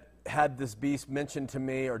said, had this beast mentioned to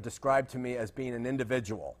me or described to me as being an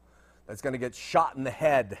individual that's going to get shot in the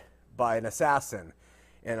head by an assassin,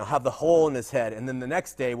 and he'll have the hole in his head, and then the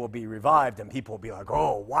next day will be revived, and people will be like,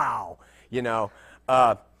 oh, wow, you know.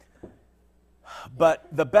 But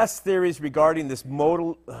the best theories regarding this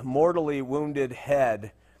mortally wounded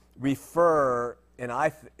head refer,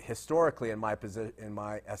 historically in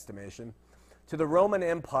my estimation, to the Roman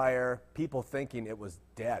Empire, people thinking it was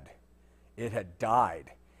dead. It had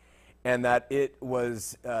died. And that it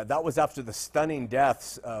was, that was after the stunning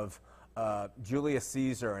deaths of Julius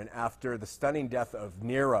Caesar and after the stunning death of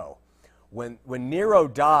Nero. When Nero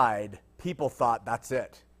died, people thought, that's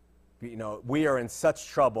it. You know, we are in such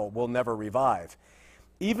trouble, we'll never revive.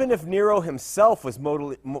 Even if Nero himself was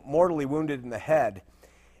mortally wounded in the head,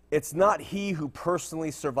 it's not he who personally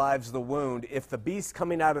survives the wound. If the beast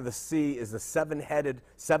coming out of the sea is the 7-headed,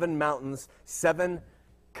 7 mountains, 7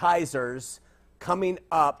 Kaisers coming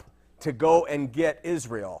up to go and get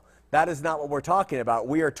Israel, that is not what we're talking about.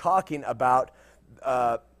 We are talking about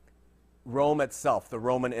Rome itself, the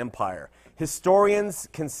Roman Empire. Historians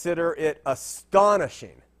consider it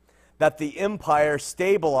astonishing that the empire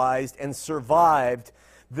stabilized and survived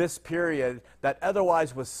this period that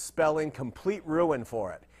otherwise was spelling complete ruin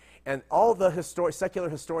for it. And all the secular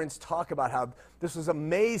historians talk about how this was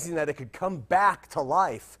amazing that it could come back to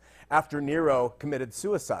life after Nero committed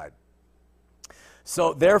suicide.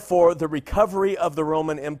 So therefore, the recovery of the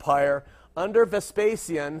Roman Empire under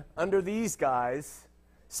Vespasian, under these guys,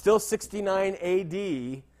 still 69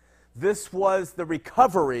 AD, this was the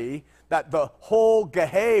recovery that the whole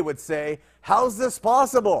Gehe would say, how's this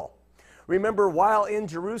possible? Remember, while in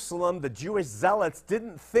Jerusalem, the Jewish zealots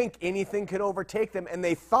didn't think anything could overtake them, and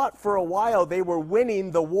they thought for a while they were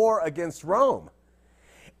winning the war against Rome.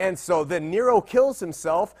 And so then Nero kills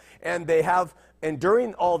himself, and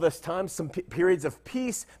during all this time, some periods of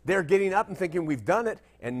peace, they're getting up and thinking, we've done it,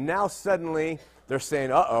 and now suddenly they're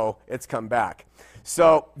saying, uh-oh, it's come back.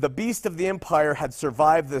 So the beast of the empire had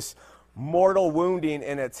survived this mortal wounding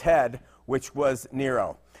in its head, which was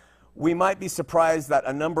Nero. We might be surprised that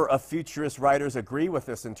a number of futurist writers agree with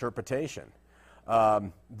this interpretation.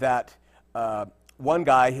 One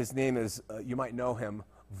guy, his name is, you might know him,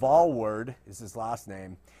 Valward is his last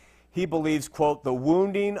name. he believes, quote, the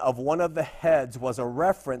wounding of one of the heads was a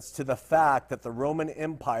reference to the fact that the Roman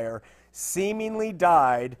Empire seemingly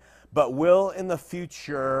died, but will in the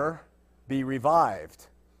future be revived.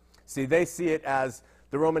 See, they see it as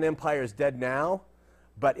the Roman Empire is dead now,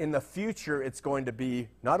 but in the future it's going to be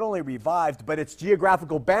not only revived, but its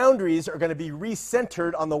geographical boundaries are going to be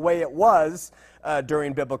recentered on the way it was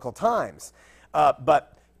during biblical times.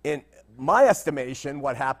 But in my estimation,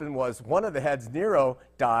 what happened was one of the heads, Nero,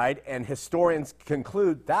 died, and historians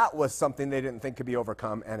conclude that was something they didn't think could be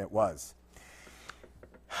overcome, and it was.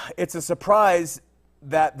 It's a surprise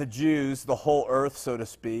that the Jews, the whole earth, so to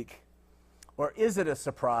speak, or is it a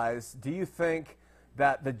surprise? Do you think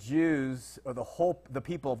that the Jews, or the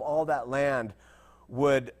people of all that land,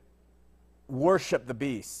 would worship the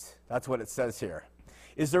beast? That's what it says here.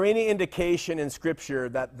 Is there any indication in Scripture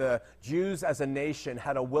that the Jews as a nation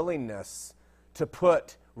had a willingness to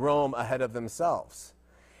put Rome ahead of themselves?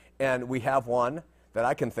 And we have one that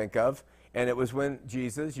I can think of, and it was when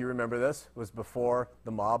Jesus, you remember this, was before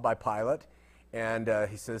the mob by Pilate, and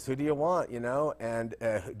he says, who do you want, and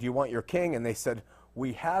do you want your king? And they said,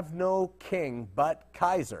 we have no king but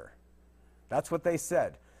Kaiser. That's what they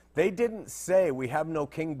said. They didn't say we have no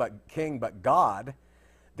king but God.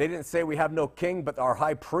 They didn't say we have no king but our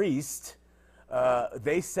high priest.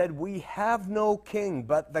 They said we have no king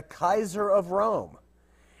but the Kaiser of Rome.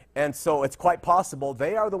 And so it's quite possible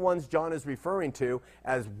they are the ones John is referring to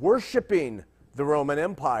as worshiping the Roman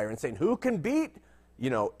Empire and saying, who can beat,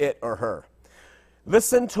 it or her?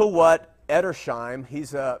 Listen to what Edersheim,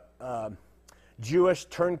 he's a Jewish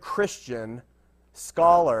turned Christian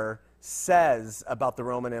scholar, says about the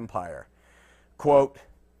Roman Empire. Quote,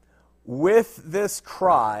 with this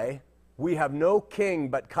cry, we have no king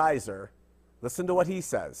but Kaiser. Listen to what he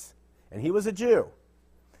says. And he was a Jew.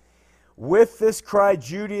 With this cry,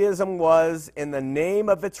 Judaism was, in the name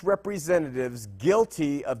of its representatives,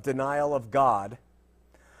 guilty of denial of God,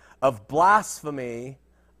 of blasphemy,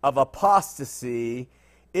 of apostasy.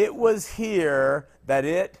 It was here that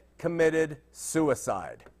it committed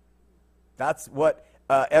suicide. That's what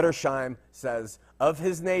Edersheim says of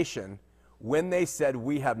his nation when they said,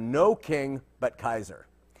 we have no king but Kaiser.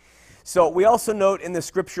 So we also note in the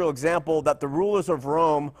scriptural example that the rulers of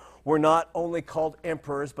Rome were not only called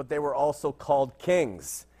emperors, but they were also called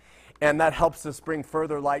kings. And that helps us bring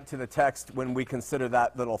further light to the text when we consider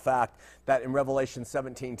that little fact, that in Revelation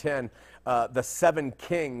 17:10, the 7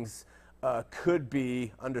 kings could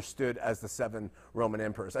be understood as the 7 Roman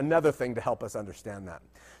emperors. Another thing to help us understand that.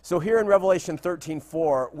 So here in Revelation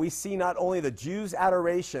 13:4, we see not only the Jews'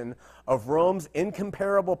 adoration of Rome's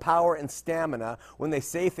incomparable power and stamina when they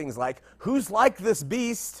say things like, who's like this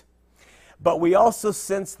beast? But we also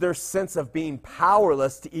sense their sense of being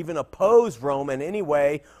powerless to even oppose Rome in any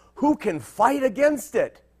way. Who can fight against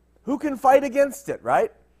it? Who can fight against it,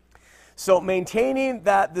 right? So maintaining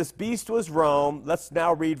that this beast was Rome, let's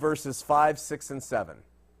now read verses 5, 6, and 7.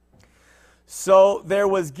 So there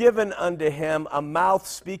was given unto him a mouth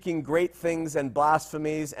speaking great things and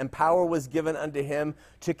blasphemies, and power was given unto him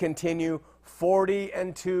to continue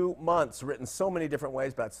 42 months, written so many different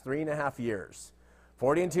ways, but that's 3.5 years.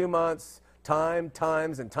 42 months,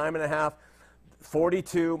 times, and time and a half,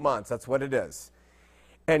 42 months, that's what it is.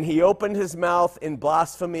 And he opened his mouth in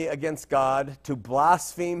blasphemy against God, to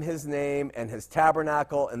blaspheme his name and his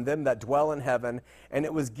tabernacle and them that dwell in heaven. And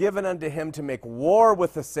it was given unto him to make war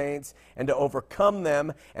with the saints and to overcome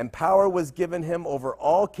them. And power was given him over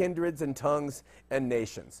all kindreds and tongues and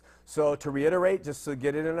nations. So to reiterate, just to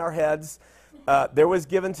get it in our heads, there was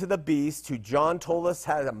given to the beast, who John told us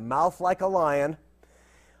had a mouth like a lion,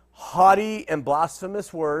 haughty and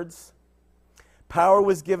blasphemous words. Power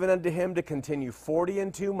was given unto him to continue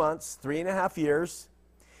 42 months, 3.5 years.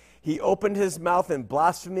 He opened his mouth in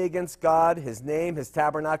blasphemy against God, his name, his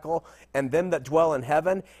tabernacle, and them that dwell in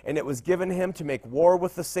heaven. And it was given him to make war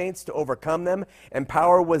with the saints, to overcome them. And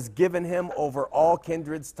power was given him over all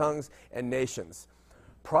kindreds, tongues, and nations.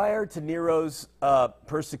 Prior to Nero's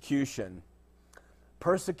persecution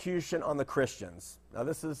on the Christians. Now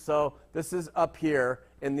this is up here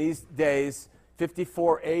in these days,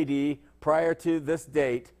 54 AD, prior to this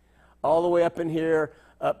date, all the way up in here,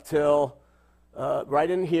 up till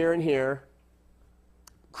right in here and here,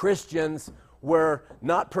 Christians were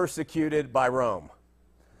not persecuted by Rome.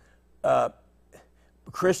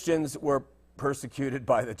 Christians were persecuted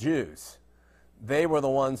by the Jews. They were the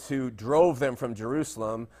ones who drove them from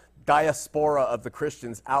Jerusalem, diaspora of the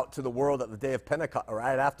Christians, out to the world at the day of Pentecost, or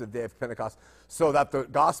right after the day of Pentecost, so that the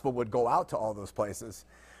gospel would go out to all those places.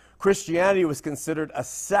 Christianity was considered a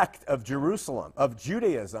sect of Jerusalem, of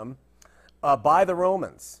Judaism, by the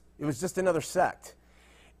Romans. It was just another sect.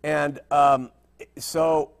 And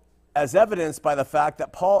so, as evidenced by the fact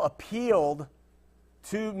that Paul appealed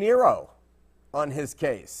to Nero on his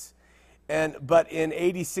case, but in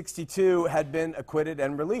AD 62 had been acquitted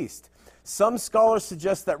and released. Some scholars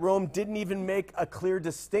suggest that Rome didn't even make a clear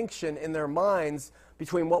distinction in their minds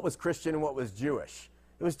between what was Christian and what was Jewish.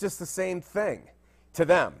 It was just the same thing to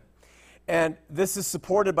them. And this is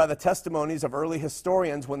supported by the testimonies of early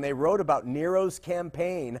historians when they wrote about Nero's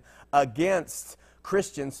campaign against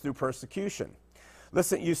Christians through persecution.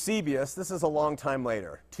 Listen, Eusebius, this is a long time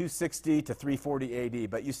later, 260 to 340 AD,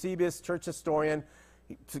 but Eusebius, church historian,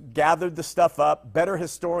 gathered the stuff up, better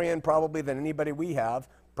historian probably than anybody we have,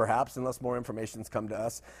 perhaps, unless more information's come to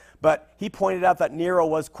us. But he pointed out that Nero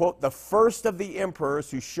was, quote, the first of the emperors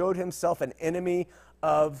who showed himself an enemy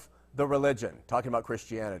of the religion, talking about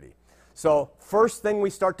Christianity. So first thing we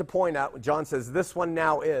start to point out, John says this one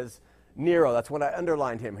now is Nero. That's what I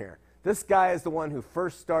underlined him here. This guy is the one who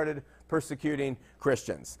first started persecuting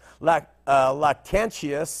Christians.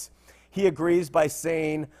 Lactantius, he agrees by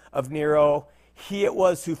saying of Nero, he it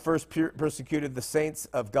was who first persecuted the saints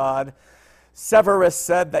of God. Severus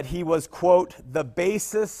said that he was, quote, the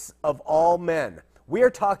basis of all men. We are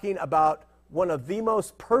talking about one of the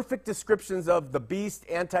most perfect descriptions of the beast,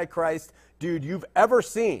 Antichrist, dude you've ever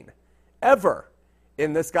seen, ever,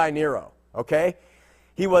 in this guy Nero, okay?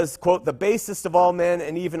 He was, quote, the basest of all men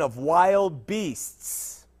and even of wild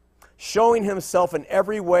beasts, showing himself in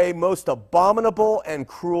every way most abominable and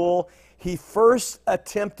cruel. He first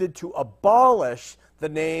attempted to abolish the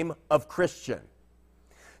name of Christian.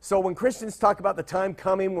 So when Christians talk about the time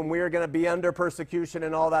coming when we are going to be under persecution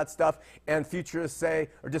and all that stuff, and futurists say,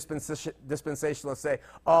 or dispensationalists say,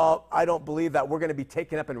 oh, I don't believe that. We're going to be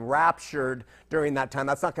taken up and raptured during that time.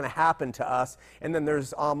 That's not going to happen to us. And then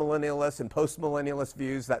there's amillennialist and postmillennialist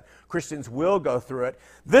views that Christians will go through it.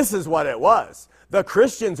 This is what it was. The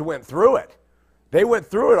Christians went through it. They went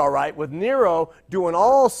through it all right with Nero doing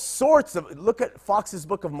all sorts of, look at Fox's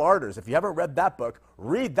Book of Martyrs. If you haven't read that book,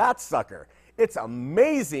 read that sucker. It's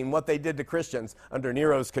amazing what they did to Christians under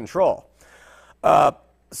Nero's control.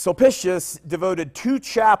 Sulpicius devoted 2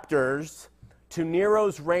 chapters to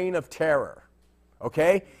Nero's reign of terror.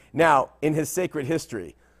 Okay? Now, in his sacred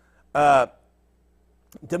history,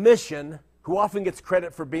 Domitian, who often gets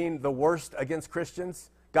credit for being the worst against Christians,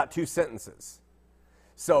 got 2 sentences.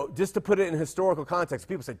 So just to put it in historical context,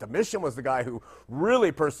 people say Domitian was the guy who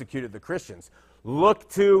really persecuted the Christians. Look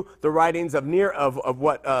to the writings of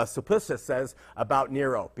what Sulpicius says about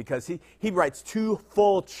Nero, because he writes 2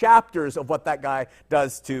 full chapters of what that guy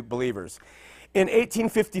does to believers. In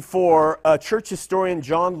 1854, church historian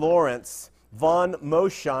John Lawrence von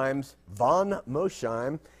Mosheim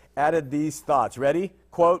added these thoughts. Ready?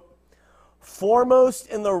 Quote, foremost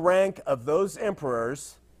in the rank of those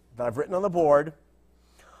emperors that I've written on the board,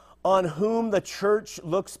 on whom the church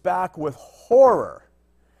looks back with horror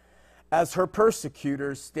as her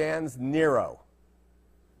persecutors stands Nero.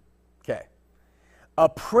 Okay. A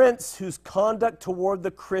prince whose conduct toward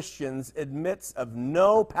the Christians admits of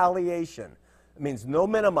no palliation. It means no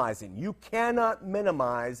minimizing. You cannot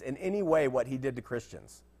minimize in any way what he did to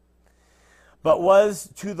Christians. But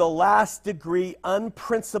was to the last degree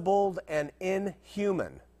unprincipled and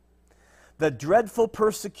inhuman. The dreadful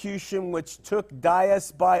persecution which took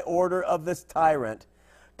Dias by order of this tyrant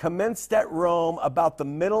commenced at Rome about the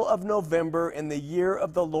middle of November in the year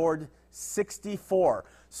of the Lord 64.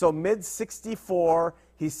 So mid-64,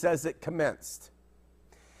 he says it commenced.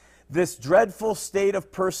 This dreadful state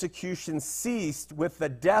of persecution ceased with the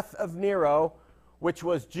death of Nero, which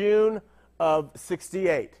was June of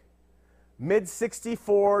 68.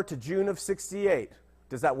 Mid-64 to June of 68.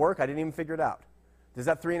 Does that work? I didn't even figure it out. Is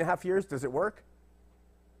that 3.5 years? Does it work?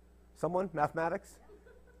 Someone? Mathematics?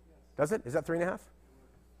 Does it? Is that 3.5?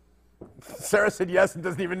 Sarah said yes and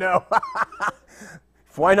doesn't even know.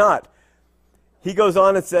 Why not? He goes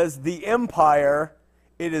on and says, the empire,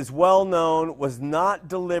 it is well known, was not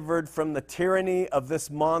delivered from the tyranny of this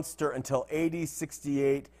monster until AD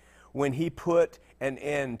 68, when he put an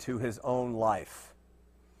end to his own life.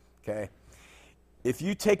 Okay? If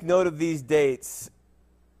you take note of these dates,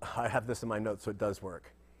 I have this in my notes, so it does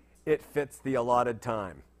work. It fits the allotted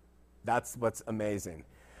time. That's what's amazing.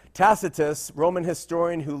 Tacitus, Roman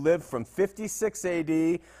historian who lived from 56 AD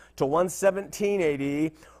to 117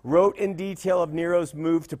 AD, wrote in detail of Nero's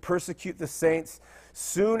move to persecute the saints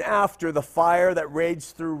soon after the fire that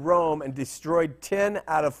raged through Rome and destroyed 10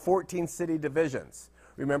 out of 14 city divisions.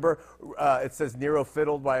 Remember, it says Nero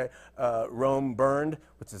fiddled while Rome burned,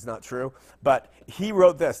 which is not true. But he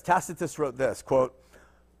wrote this, Tacitus wrote this, quote,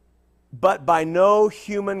 but by no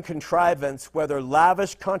human contrivance, whether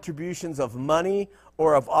lavish contributions of money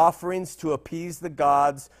or of offerings to appease the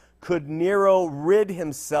gods, could Nero rid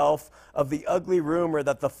himself of the ugly rumor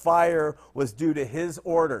that the fire was due to his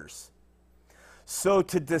orders. So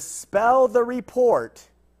to dispel the report,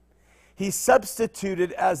 he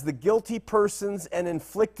substituted as the guilty persons and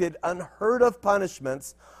inflicted unheard of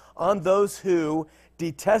punishments on those who,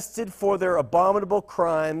 detested for their abominable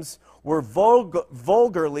crimes, were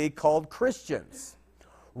vulgarly called Christians.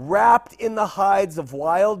 Wrapped in the hides of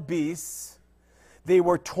wild beasts, they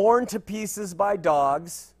were torn to pieces by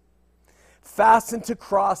dogs, fastened to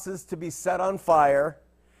crosses to be set on fire,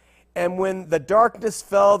 and when the darkness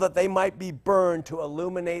fell, that they might be burned to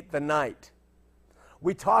illuminate the night.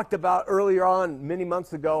 We talked about earlier on, many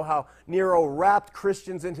months ago, how Nero wrapped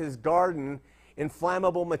Christians in his garden in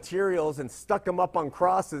flammable materials and stuck them up on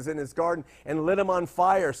crosses in his garden and lit them on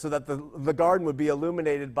fire so that the garden would be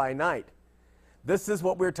illuminated by night. This is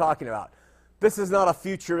what we're talking about. This is not a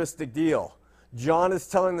futuristic deal. John is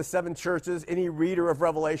telling the 7 churches, any reader of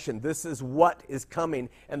Revelation, this is what is coming,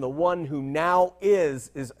 and the one who now is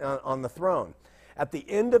on the throne. At the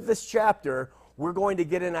end of this chapter, we're going to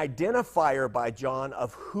get an identifier by John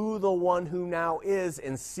of who the one who now is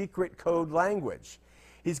in secret code language.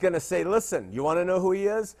 He's going to say, listen, you want to know who he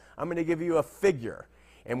is? I'm going to give you a figure.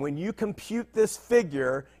 And when you compute this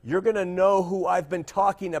figure, you're going to know who I've been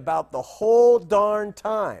talking about the whole darn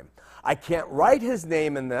time. I can't write his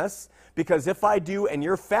name in this, because if I do and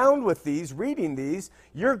you're found with these, reading these,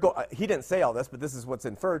 he didn't say all this, but this is what's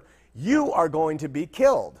inferred, you are going to be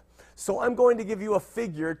killed. So I'm going to give you a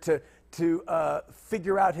figure to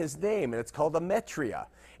figure out his name, and it's called a metria.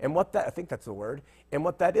 And what that, I think that's the word, and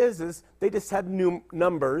what that is they just had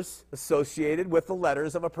numbers associated with the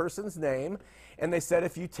letters of a person's name, and they said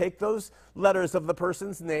if you take those letters of the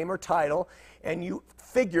person's name or title and you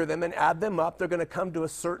figure them and add them up, they're going to come to a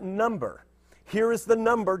certain number. Here is the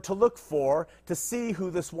number to look for to see who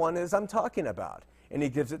this one is I'm talking about. And he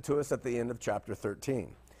gives it to us at the end of chapter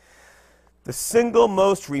 13. The single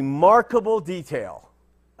most remarkable detail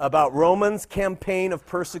about Roman's campaign of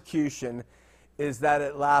persecution is that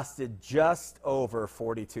it lasted just over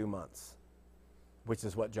 42 months, which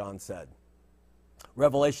is what John said.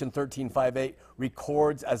 Revelation 13:5-8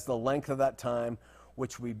 records as the length of that time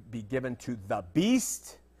which we be given to the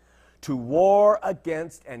beast to war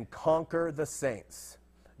against and conquer the saints.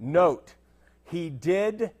 Note, he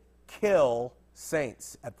did kill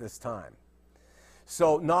saints at this time.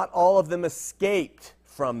 So not all of them escaped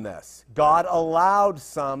from this. God allowed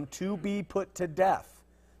some to be put to death.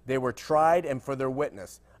 They were tried and for their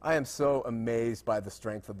witness. I am so amazed by the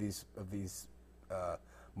strength of these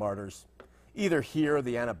martyrs. Either here,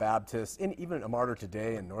 the Anabaptists, and even a martyr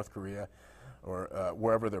today in North Korea, or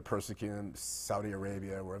wherever they're persecuting them, Saudi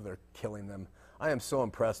Arabia, wherever they're killing them. I am so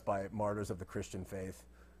impressed by martyrs of the Christian faith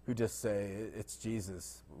who just say, it's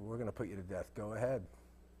Jesus. We're going to put you to death. Go ahead.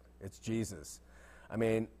 It's Jesus. I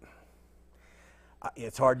mean,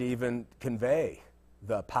 it's hard to even convey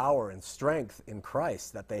the power and strength in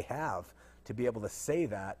Christ that they have to be able to say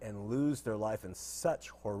that and lose their life in such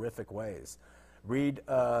horrific ways. Read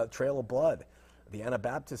Trail of Blood, the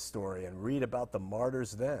Anabaptist story, and read about the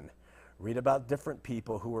martyrs then. Read about different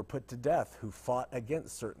people who were put to death, who fought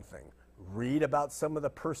against certain things. Read about some of the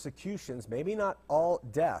persecutions, maybe not all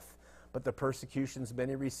death, but the persecutions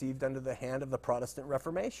many received under the hand of the Protestant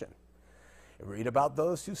Reformation. Read about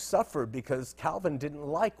those who suffered because Calvin didn't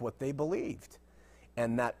like what they believed.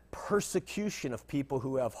 And that persecution of people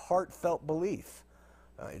who have heartfelt belief,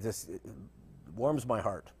 it warms my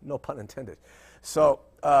heart, no pun intended. So,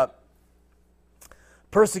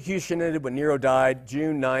 persecution ended when Nero died,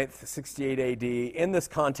 June 9th, 68 AD. In this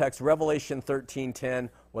context, Revelation 13:10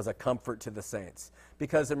 was a comfort to the saints.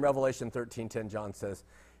 Because in Revelation 13:10, John says,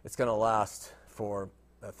 it's going to last for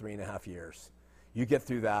 3.5 years. You get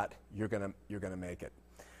through that, you're going to make it.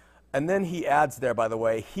 And then he adds there, by the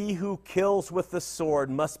way, he who kills with the sword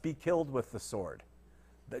must be killed with the sword.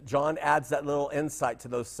 That John adds that little insight to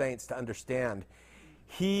those saints to understand.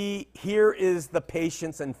 Here is the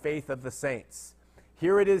patience and faith of the saints.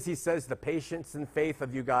 Here it is, he says, the patience and faith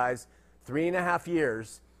of you guys, 3.5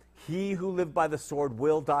 years. He who lived by the sword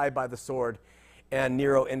will die by the sword. And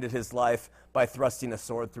Nero ended his life by thrusting a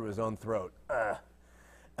sword through his own throat.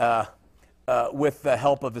 With the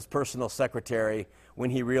help of his personal secretary, when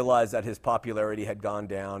he realized that his popularity had gone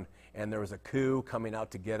down and there was a coup coming out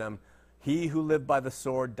to get him. He who lived by the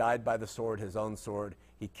sword died by the sword, his own sword.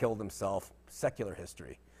 He killed himself. Secular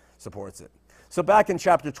history. supports it. So back in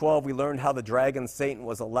chapter 12, we learned how the dragon Satan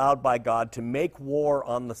was allowed by God to make war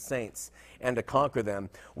on the saints and to conquer them.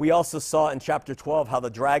 We also saw in chapter 12 how the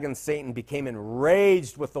dragon Satan became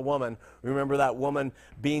enraged with the woman. Remember that woman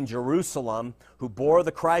being Jerusalem, who bore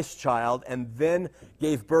the Christ child and then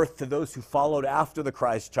gave birth to those who followed after the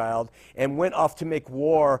Christ child and went off to make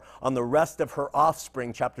war on the rest of her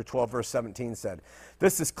offspring, chapter 12, verse 17 said.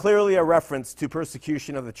 This is clearly a reference to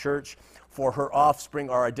persecution of the church, for her offspring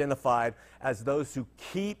are identified as those who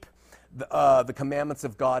keep the commandments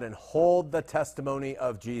of God and hold the testimony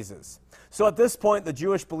of Jesus. So at this point, the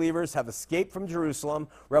Jewish believers have escaped from Jerusalem,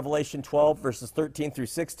 Revelation 12, verses 13 through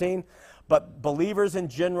 16. But believers in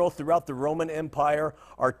general throughout the Roman Empire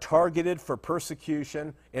are targeted for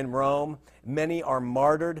persecution in Rome. Many are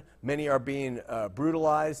martyred. Many are being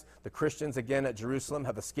brutalized. The Christians, again, at Jerusalem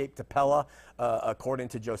have escaped to Pella, according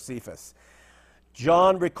to Josephus.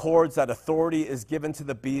 John records that authority is given to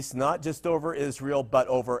the beast not just over Israel, but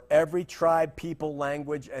over every tribe, people,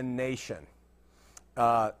 language, and nation.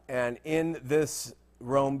 And in this,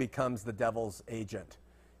 Rome becomes the devil's agent,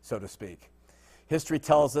 so to speak. History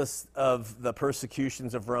tells us of the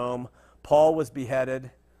persecutions of Rome. Paul was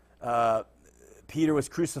beheaded. Peter was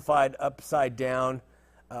crucified upside down.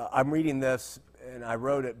 I'm reading this, and I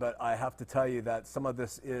wrote it, but I have to tell you that some of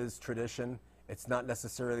this is tradition. It's not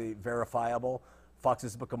necessarily verifiable.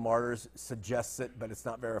 Fox's Book of Martyrs suggests it, but it's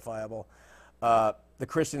not verifiable. The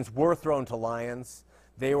Christians were thrown to lions.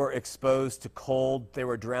 They were exposed to cold. They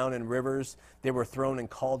were drowned in rivers. They were thrown in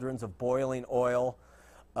cauldrons of boiling oil.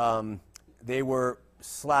 They were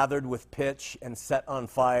slathered with pitch and set on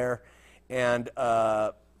fire. And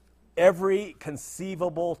every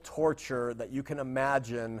conceivable torture that you can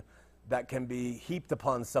imagine that can be heaped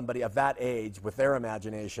upon somebody of that age with their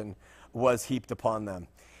imagination was heaped upon them.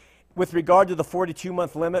 With regard to the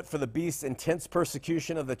 42-month limit for the beast's intense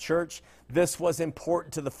persecution of the church, this was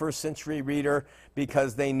important to the first century reader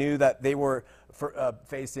because they knew that they were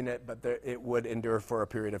facing it, but it would endure for a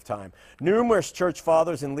period of time. Numerous church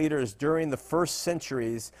fathers and leaders during the first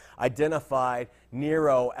centuries identified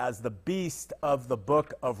Nero as the beast of the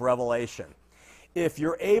book of Revelation. If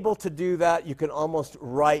you're able to do that, you can almost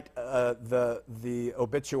write the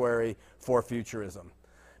obituary for futurism.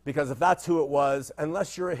 Because if that's who it was,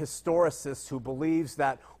 unless you're a historicist who believes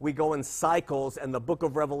that we go in cycles and the book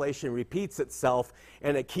of Revelation repeats itself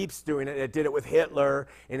and it keeps doing it, it did it with Hitler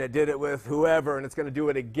and it did it with whoever and it's going to do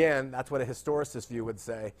it again, that's what a historicist view would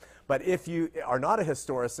say. But if you are not a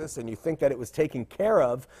historicist and you think that it was taken care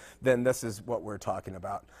of, then this is what we're talking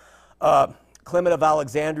about. Clement of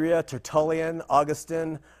Alexandria, Tertullian,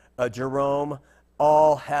 Augustine, Jerome,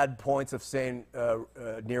 all had points of saying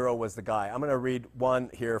Nero was the guy. I'm going to read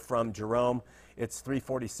one here from Jerome. It's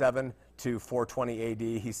 347 to 420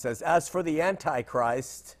 AD. He says, "As for the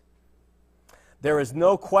Antichrist, there is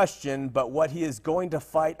no question but what he is going to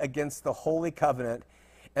fight against the Holy Covenant,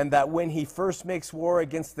 and that when he first makes war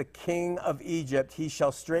against the king of Egypt, he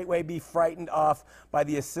shall straightway be frightened off by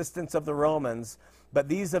the assistance of the Romans. But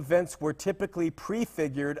these events were typically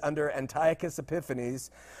prefigured under Antiochus Epiphanes,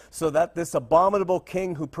 so that this abominable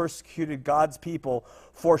king who persecuted God's people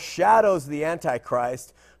foreshadows the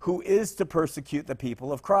Antichrist, who is to persecute the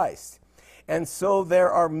people of Christ. And so there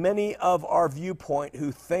are many of our viewpoint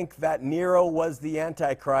who think that Nero was the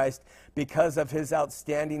Antichrist because of his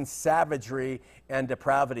outstanding savagery and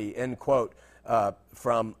depravity," end quote,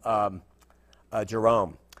 from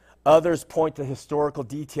Jerome. Others point to historical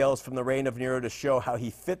details from the reign of Nero to show how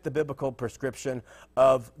he fit the biblical prescription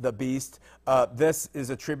of the beast. This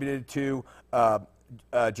is attributed to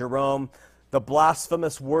Jerome. The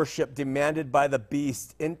blasphemous worship demanded by the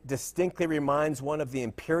beast distinctly reminds one of the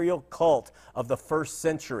imperial cult of the first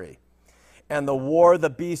century. And the war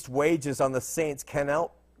the beast wages on the saints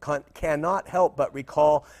cannot help but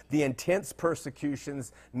recall the intense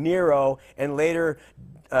persecutions Nero and later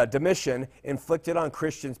Domitian inflicted on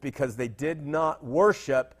Christians because they did not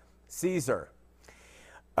worship Caesar.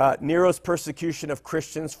 Nero's persecution of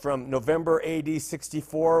Christians from November AD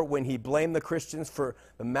 64, when he blamed the Christians for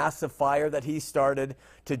the massive fire that he started,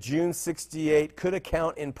 to June 68, could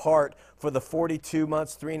account in part for the 42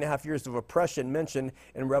 months, 3.5 years of oppression mentioned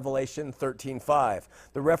in Revelation 13:5.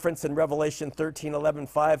 The reference in Revelation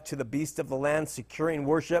 13:11:5 to the beast of the land securing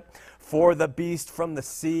worship for the beast from the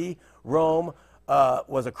sea. Rome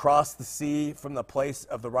was across the sea from the place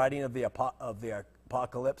of the writing of the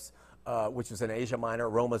Apocalypse, which is in Asia Minor.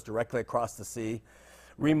 Rome was directly across the sea.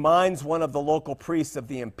 Reminds one of the local priests of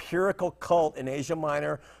the empirical cult in Asia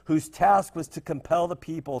Minor, whose task was to compel the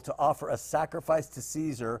people to offer a sacrifice to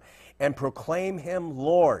Caesar and proclaim him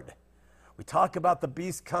Lord. We talk about the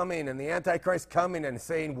beast coming and the Antichrist coming and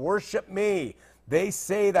saying, worship me. They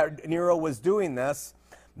say that Nero was doing this.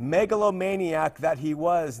 Megalomaniac that he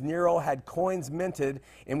was, Nero had coins minted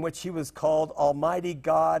in which he was called Almighty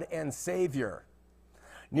God and Savior.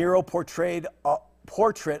 Nero portrait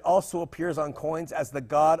also appears on coins as the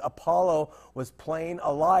god Apollo was playing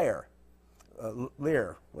a lyre,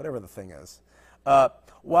 whatever the thing is.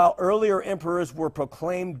 While earlier emperors were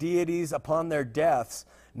proclaimed deities upon their deaths,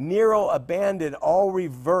 Nero abandons all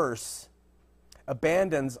reverse and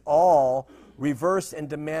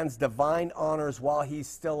demands divine honors while he's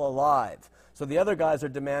still alive. So the other guys are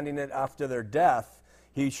demanding it after their death.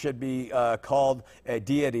 He should be called a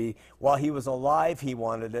deity. While he was alive, he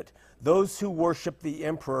wanted it. Those who worshiped the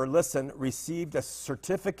emperor, listen, received a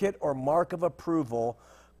certificate or mark of approval,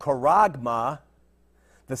 charagma,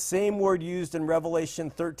 the same word used in Revelation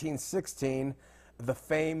 13:16, the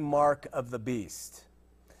fame mark of the beast.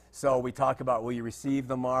 So we talk about, will you receive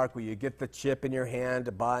the mark? Will you get the chip in your hand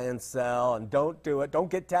to buy and sell? And don't do it.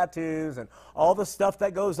 Don't get tattoos and all the stuff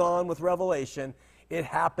that goes on with Revelation. It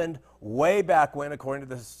happened way back when, according to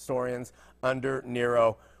the historians, under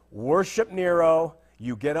Nero. Worship Nero.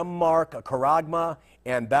 You get a mark, a charagma,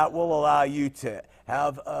 and that will allow you to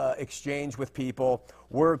have exchange with people.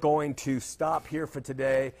 We're going to stop here for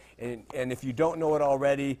today. And if you don't know it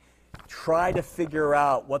already, try to figure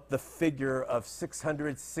out what the figure of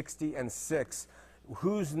 666,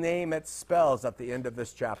 whose name it spells at the end of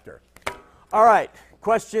this chapter. All right,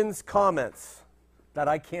 questions, comments that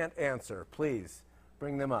I can't answer, please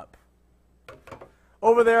bring them up.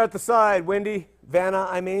 Over there at the side, Wendy, Vanna,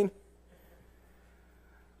 I mean.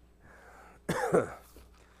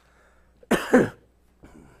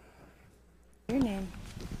 Your name?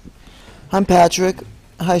 I'm Patrick.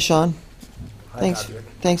 Hi, Sean. Hi, Thanks. Patrick.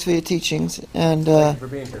 Thanks for your teachings. And Thank you for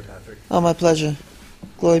being here, Patrick. oh, my pleasure.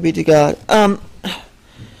 Glory be to God.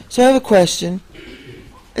 So I have a question.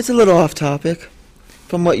 It's a little off topic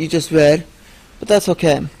from what you just read, but that's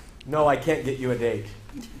okay. No, I can't get you a date.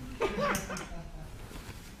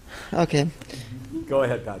 Okay. Go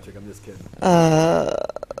ahead, Patrick. I'm just kidding.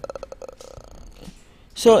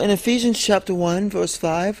 So in Ephesians chapter 1, verse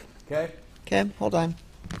 5. Okay? Okay, hold on.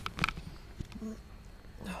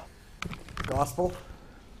 Gospel?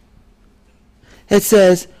 It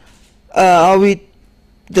says, I'll read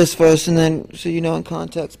this verse and then so you know in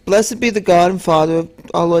context. Blessed be the God and Father of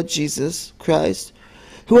our Lord Jesus Christ,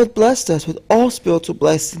 who hath blessed us with all spiritual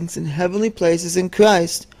blessings in heavenly places in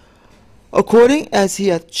Christ, according as he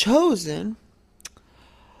hath chosen,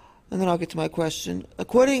 and then I'll get to my question,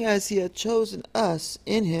 according as he hath chosen us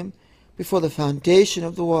in him before the foundation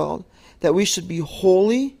of the world, that we should be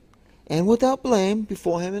holy and without blame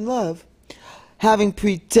before him in love, having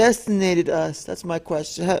predestinated us, that's my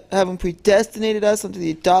question, having predestinated us unto the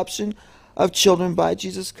adoption of children by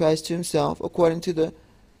Jesus Christ to himself, according to the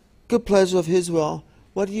good pleasure of his will.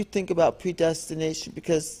 What do you think about predestination?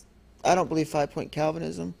 Because I don't believe 5-point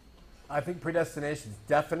Calvinism. I think predestination is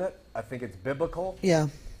definite. I think it's biblical. Yeah.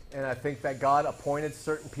 And I think that God appointed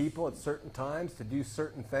certain people at certain times to do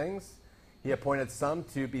certain things. He appointed some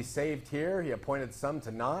to be saved here. He appointed some to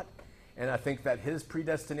not. And I think that his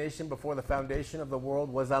predestination before the foundation of the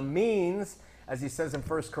world was a means, as he says in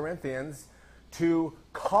 1 Corinthians, to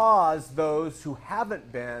cause those who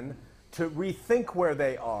haven't been to rethink where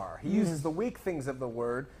they are. He uses the weak things of the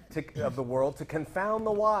world to confound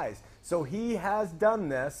the wise. So he has done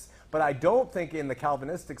this, but I don't think in the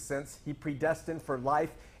Calvinistic sense he predestined for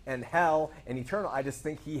life and hell and eternal. I just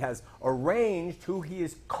think he has arranged who he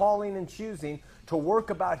is calling and choosing to work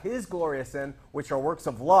about his glorious end, which are works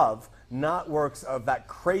of love, not works of that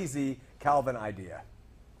crazy Calvin idea.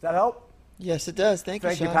 Does that help? Yes, it does. Thank you,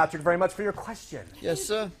 Thank you, Sean. Patrick, very much for your question. Yes,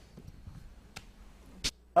 sir.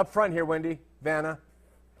 Up front here, Wendy, Vanna.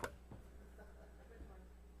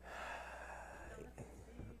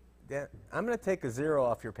 Dan, I'm going to take a 0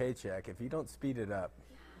 off your paycheck if you don't speed it up.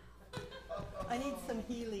 I need some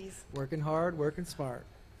Heelys. Working hard, working smart.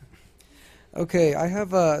 Okay, I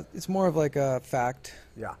have it's more of like a fact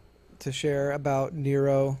Yeah. to share about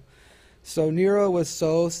Nero. So Nero was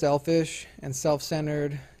so selfish and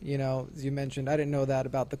self-centered, you know, as you mentioned. I didn't know that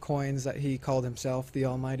about the coins that he called himself the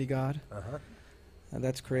Almighty God. Uh-huh.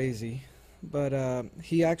 That's crazy. But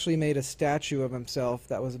he actually made a statue of himself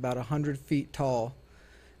that was about 100 feet tall,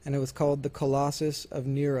 and it was called the Colossus of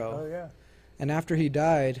Nero. Oh, yeah. And after he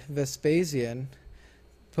died, Vespasian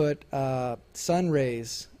put sun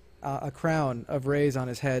rays, a crown of rays on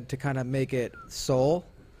his head to kind of make it Sol,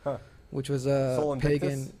 Huh. which was a Sol Invictus?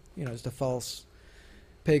 pagan, you know, just a false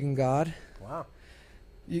pagan god. Wow.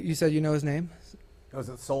 You said you know his name? Was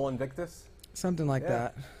it Sol Invictus? Something like Yeah.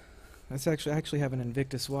 that. That's actually I actually have an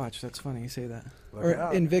Invictus watch. That's funny you say that. Look Or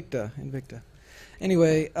out. Invicta.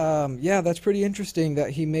 Anyway, yeah, that's pretty interesting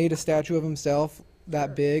that he made a statue of himself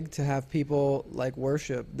that big to have people like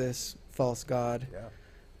worship this false god.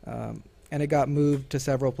 Yeah. And it got moved to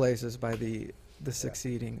several places by the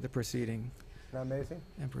preceding Isn't that amazing?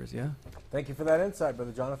 emperors. Yeah. Thank you for that insight,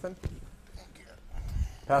 Brother Jonathan.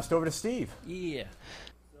 Passed over to Steve. Yeah.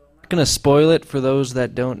 I'm not going to spoil it for those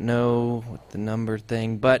that don't know what the number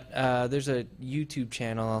thing, but there's a YouTube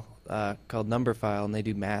channel called Numberphile, and they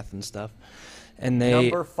do math and stuff. And they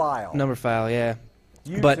Numberphile. yeah.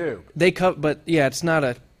 YouTube. But they but yeah, it's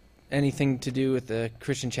not anything to do with the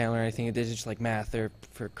Christian channel or anything. It is just like math or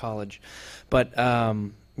for college. But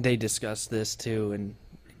they discuss this too, and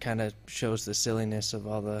it kind of shows the silliness of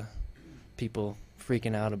all the people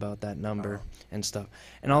freaking out about that number and stuff.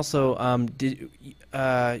 And also,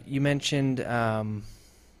 you mentioned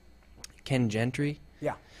Ken Gentry?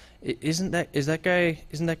 Yeah. Isn't that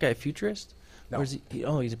guy a futurist? No. Or is he?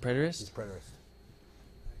 Oh, he's a preterist. He's a preterist.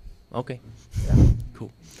 Okay. Yeah. Cool.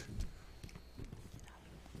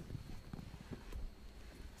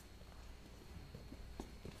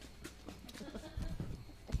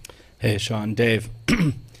 Hey, Sean, Dave.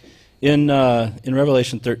 In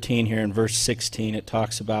Revelation 13 here in verse 16, it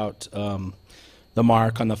talks about the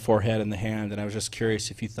mark on the forehead and the hand, and I was just curious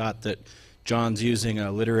if you thought that John's using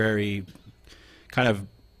a literary kind of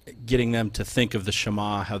getting them to think of the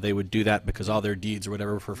Shema, how they would do that because all their deeds or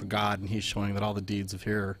whatever were for God, and he's showing that all the deeds of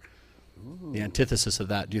here are the antithesis of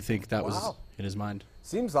that. Do you think that was Wow. in his mind?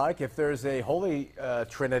 Seems like if there's a holy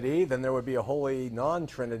Trinity, then there would be a holy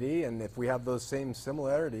non-Trinity, and if we have those same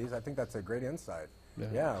similarities, I think that's a great insight.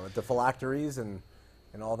 Yeah, with the phylacteries and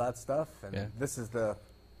all that stuff, and Yeah. this is the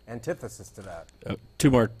antithesis to that.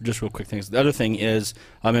 Two more just real quick things. The other thing is,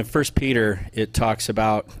 in 1 Peter, it talks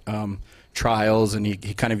about trials, and he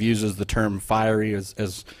kind of uses the term fiery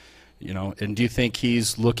as you know, and do you think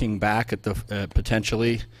he's looking back at the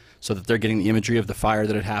potentially so that they're getting the imagery of the fire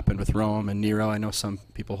that had happened with Rome and Nero? I know some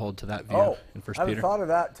people hold to that view in 1 I haven't Peter. thought of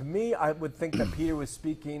that. To me, I would think that Peter was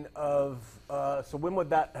speaking of, so when would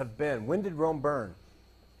that have been? When did Rome burn?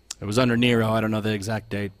 It was under Nero. I don't know the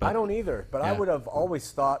exact date, but I don't either, but I yeah. would have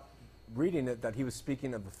always thought, reading it, that he was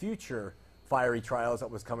speaking of the future fiery trials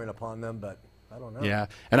that was coming upon them, but I don't know. yeah.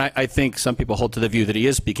 And I think some people hold to the view that he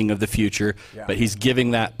is speaking of the future, Yeah. but he's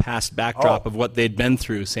giving that past backdrop Oh. of what they'd been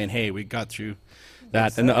through, saying, hey, we got through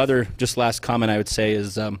that. And the other, just last comment I would say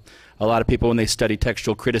is a lot of people, when they study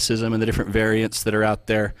textual criticism and the different variants that are out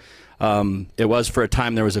there, it was for a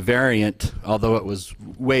time there was a variant, although it was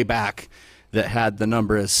way back, that had the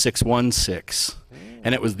number as 616.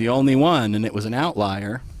 And it was the only one, and it was an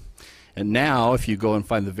outlier. And now, if you go and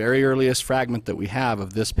find the very earliest fragment that we have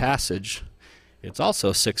of this passage, it's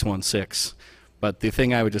also 616. But the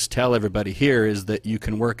thing I would just tell everybody here is that you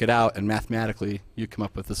can work it out, and mathematically you come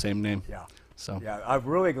up with the same name. Yeah. So Yeah, I'm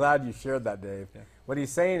really glad you shared that, Dave. What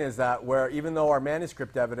he's saying is that where even though our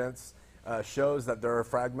manuscript evidence shows that there are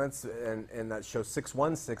fragments and that shows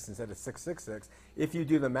 616 instead of 666, if you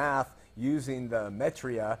do the math using the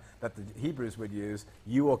metria that the Hebrews would use,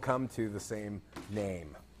 you will come to the same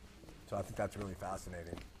name. So I think that's really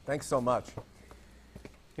fascinating. Thanks so much.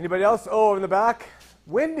 Anybody else? Oh, in the back?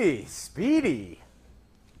 Wendy, Speedy.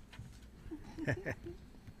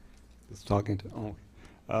 Just talking to.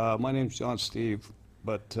 My name's John Steve,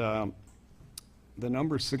 but the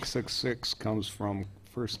number 666 comes from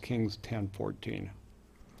 1 Kings 10:14. And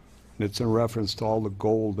it's in reference to all the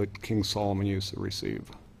gold that King Solomon used to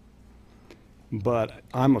receive. But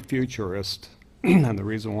I'm a futurist, and the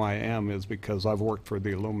reason why I am is because I've worked for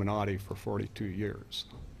the Illuminati for 42 years.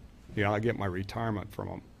 Yeah, I get my retirement from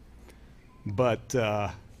them. But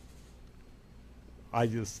I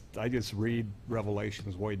just read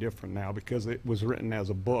Revelations way different now because it was written as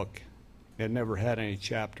a book. It never had any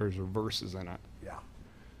chapters or verses in it. Yeah.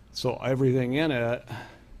 So everything in it,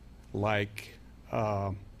 like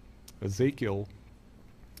Ezekiel,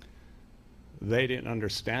 they didn't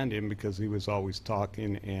understand him because he was always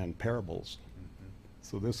talking in parables.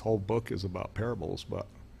 So this whole book is about parables, but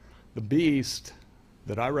the beast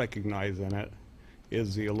that I recognize in it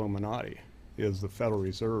is the Illuminati, is the Federal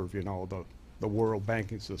Reserve, you know, the world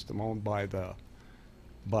banking system owned by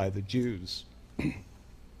the Jews.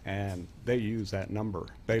 And they use that number.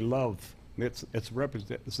 They love, it's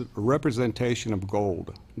a representation of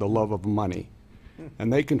gold, the love of money.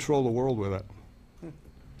 And they control the world with it.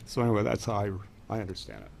 So anyway, that's how I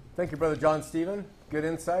understand it. Thank you, Brother John Stephen. Good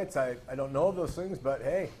insights. I don't know of those things, but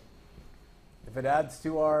hey, if it adds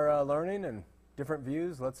to our learning and different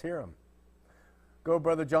views, let's hear them. Go,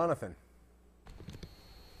 Brother Jonathan.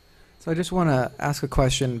 So I just want to ask a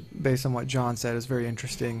question based on what John said. It's very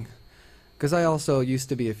interesting, because I also used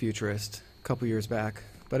to be a futurist a couple years back.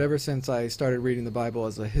 But ever since I started reading the Bible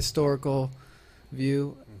as a historical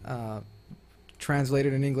view,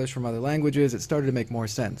 translated in English from other languages, it started to make more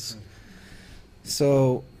sense.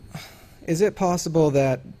 So is it possible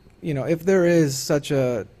that, if there is such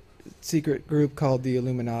a secret group called the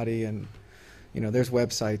Illuminati, and, there's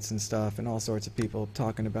websites and stuff and all sorts of people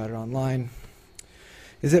talking about it online,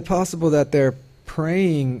 is it possible that they're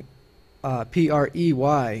preying,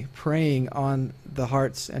 P-R-E-Y, preying on the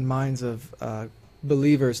hearts and minds of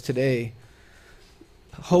believers today,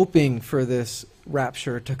 hoping for this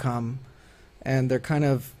rapture to come, and they're kind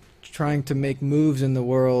of trying to make moves in the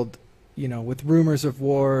world, with rumors of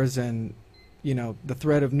wars and, the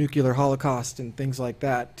threat of nuclear holocaust and things like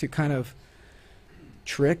that, to kind of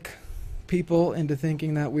trick people into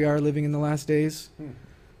thinking that we are living in the last days,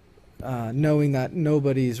 knowing that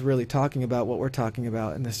nobody's really talking about what we're talking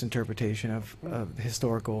about in this interpretation of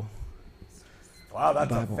historical Wow, that's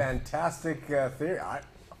Bible. a fantastic theory.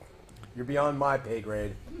 You're beyond my pay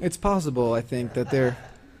grade. It's possible, I think, that they're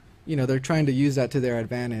trying to use that to their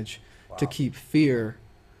advantage to keep fear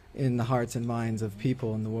in the hearts and minds of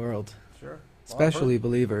people in the world, Sure. especially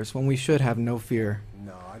believers, when we should have no fear,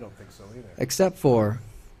 No, I don't think so either. except for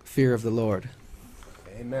fear of the Lord.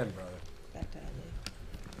 Amen, brother. Back to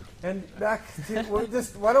Adley. And back to,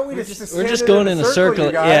 why don't we We're just we're just stand going in a circle.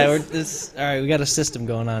 you Yeah, guys? all right. We got a system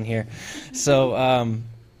going on here. So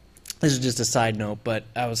this is just a side note, but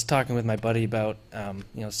I was talking with my buddy about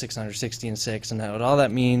 660 and 6 and what all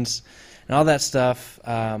that means and all that stuff.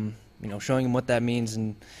 Showing him what that means,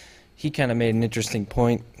 and he kind of made an interesting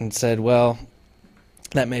point and said, "Well,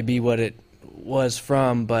 that may be what it was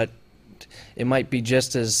from, but it might be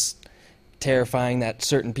just as terrifying that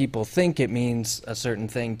certain people think it means a certain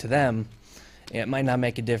thing to them. It might not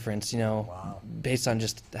make a difference, based on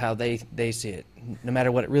just how they see it. No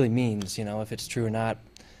matter what it really means, if it's true or not,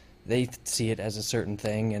 they see it as a certain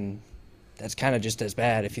thing, and that's kind of just as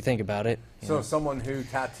bad if you think about it. So someone who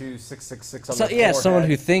tattoos 666 on So their yeah, forehead someone who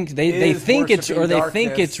they is think it's worshiping or they think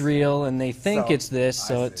darkness. it's real and they think So, it's this, I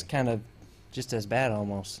so see. it's kind of just as bad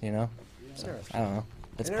almost, So, I don't know.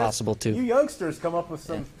 It's And possible You too. youngsters come up with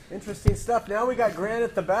some interesting stuff. Now we got Grant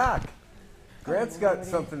at the back. Grant's got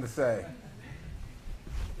something to say.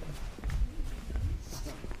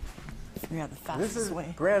 Figure out the This fastest is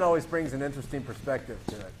way. Grant always brings an interesting perspective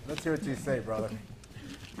to it. Let's hear what you say, brother.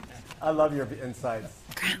 I love your insights.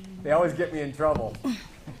 They always get me in trouble.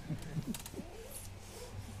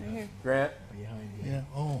 Grant, Yeah.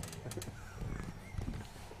 Oh.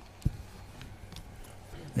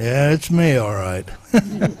 Yeah, it's me, all right.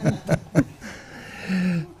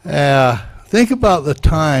 Think about the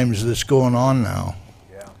times that's going on now.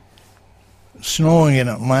 yeah, Snowing in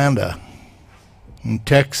Atlanta, in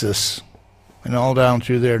Texas, and all down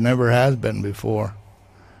through there. Never has been before.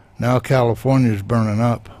 Now California's burning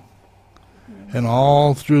up. And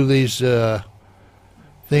all through these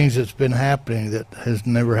things that's been happening that has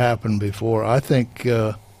never happened before. I think,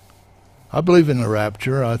 I believe in the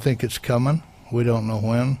rapture. I think it's coming. We don't know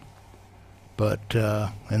when. But,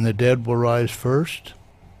 and the dead will rise first.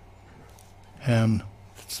 And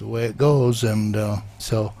it's the way it goes. And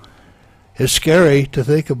so it's scary to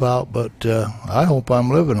think about, but I hope I'm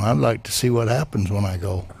living. I'd like to see what happens when I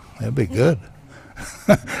go. That'd be good.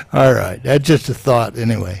 All right. That's just a thought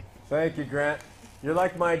anyway. thank you, Grant. You're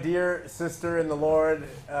like my dear sister in the Lord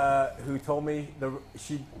who told me the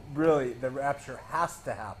rapture has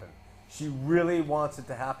to happen. She really wants it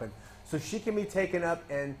to happen. So she can be taken up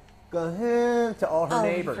and go home to all her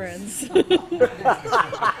neighbors. Friends.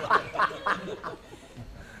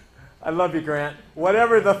 I love you, Grant.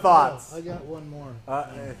 Whatever the thoughts. I got one more.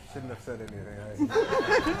 I shouldn't have said anything.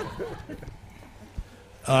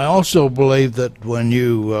 I also believe that when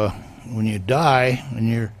you die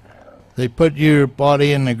and they put your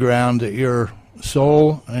body in the ground, that your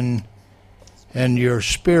soul and your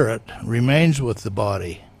spirit remains with the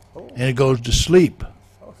body, and it goes to sleep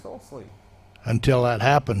Oh, soul sleep. until that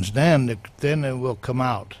happens. Then it will come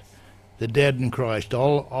out, the dead in Christ.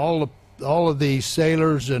 All of these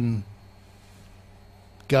sailors and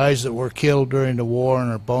guys that were killed during the war and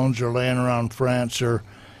their bones are laying around France or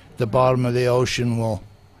the bottom of the ocean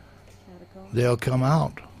they'll come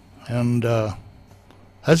out, and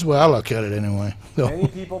that's the way I look at it anyway. So Many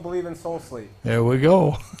people believe in soul sleep. there we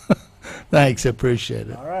go. Thanks, I appreciate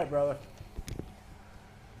it. All right, brother.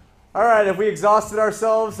 All right, have we exhausted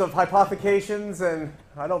ourselves of hypothecations? And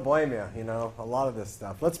I don't blame you, a lot of this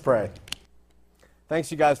stuff. Let's pray. Thanks,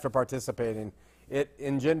 you guys, for participating. It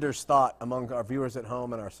engenders thought among our viewers at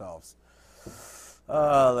home and ourselves.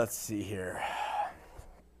 Let's see here.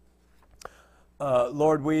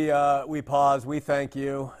 Lord, we pause. We thank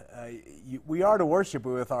you. We are to worship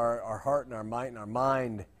you with our heart and our might and our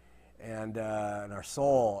mind and our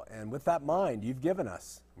soul. And with that mind, you've given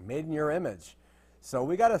us, made in your image. So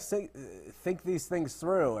we got to think these things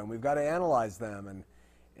through, and we've got to analyze them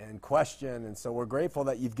and question. And so we're grateful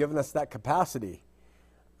that you've given us that capacity.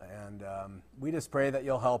 And we just pray that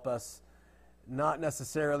you'll help us not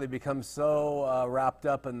necessarily become so wrapped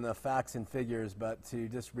up in the facts and figures, but to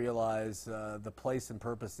just realize the place and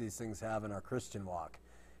purpose these things have in our Christian walk.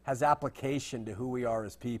 Has application to who we are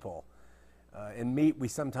as people. In meat, we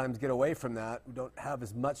sometimes get away from that. We don't have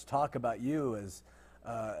as much talk about you as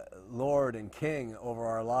Lord and King over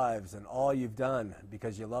our lives and all you've done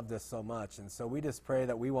because you loved us so much. And so we just pray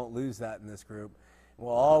that we won't lose that in this group.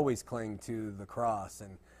 We'll always cling to the cross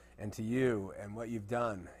and to you and what you've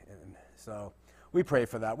done. And so we pray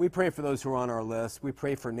for that. We pray for those who are on our list. We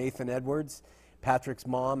pray for Nathan Edwards, Patrick's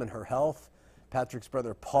mom and her health, Patrick's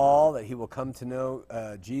brother Paul, that he will come to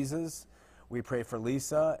know Jesus. We pray for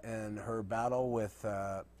Lisa and her battle with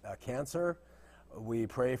cancer. We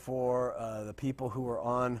pray for the people who are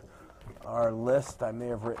on our list. I may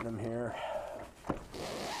have written them here.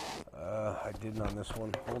 I didn't on this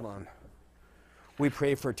one. Hold on. We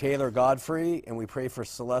pray for Taylor Godfrey, and we pray for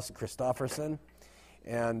Celeste Christofferson,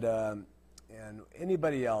 and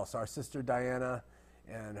anybody else, our sister Diana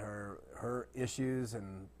and her issues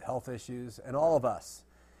and health issues, and all of us.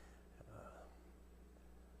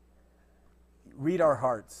 Read our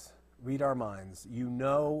hearts, read our minds. You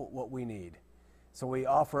know what we need. So we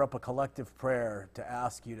offer up a collective prayer to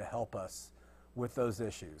ask you to help us with those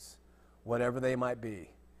issues, whatever they might be.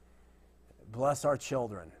 Bless our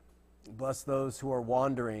children. Bless those who are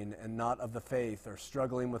wandering and not of the faith or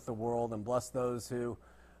struggling with the world, and bless those who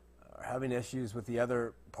are having issues with the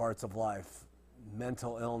other parts of life,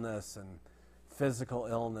 mental illness and physical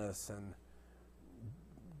illness and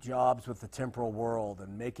jobs with the temporal world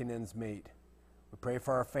and making ends meet. We pray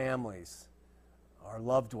for our families, our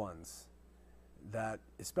loved ones, that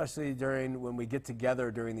especially when we get together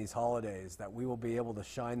during these holidays, that we will be able to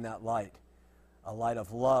shine that light, a light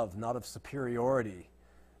of love, not of superiority,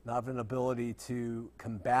 not of an ability to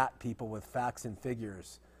combat people with facts and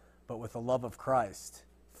figures, but with the love of Christ.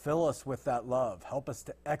 Fill us with that love. Help us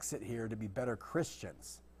to exit here to be better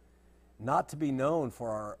Christians, not to be known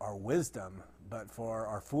for our wisdom, but for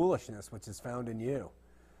our foolishness, which is found in you.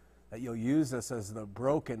 That you'll use us as the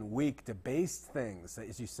broken, weak, debased things,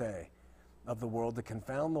 as you say, of the world to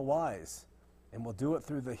confound the wise. And we'll do it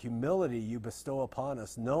through the humility you bestow upon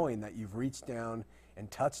us, knowing that you've reached down and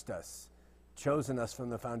touched us, chosen us from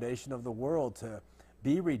the foundation of the world to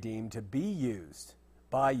be redeemed, to be used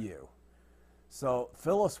by you. So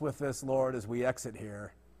fill us with this, Lord, as we exit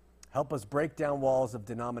here. Help us break down walls of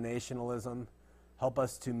denominationalism. Help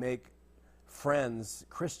us to make friends,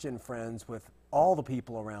 Christian friends, with all the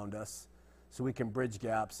people around us so we can bridge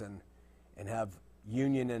gaps and have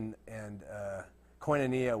union and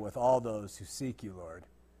koinonia with all those who seek you, Lord.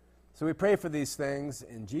 So we pray for these things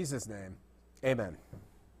in Jesus' name. Amen.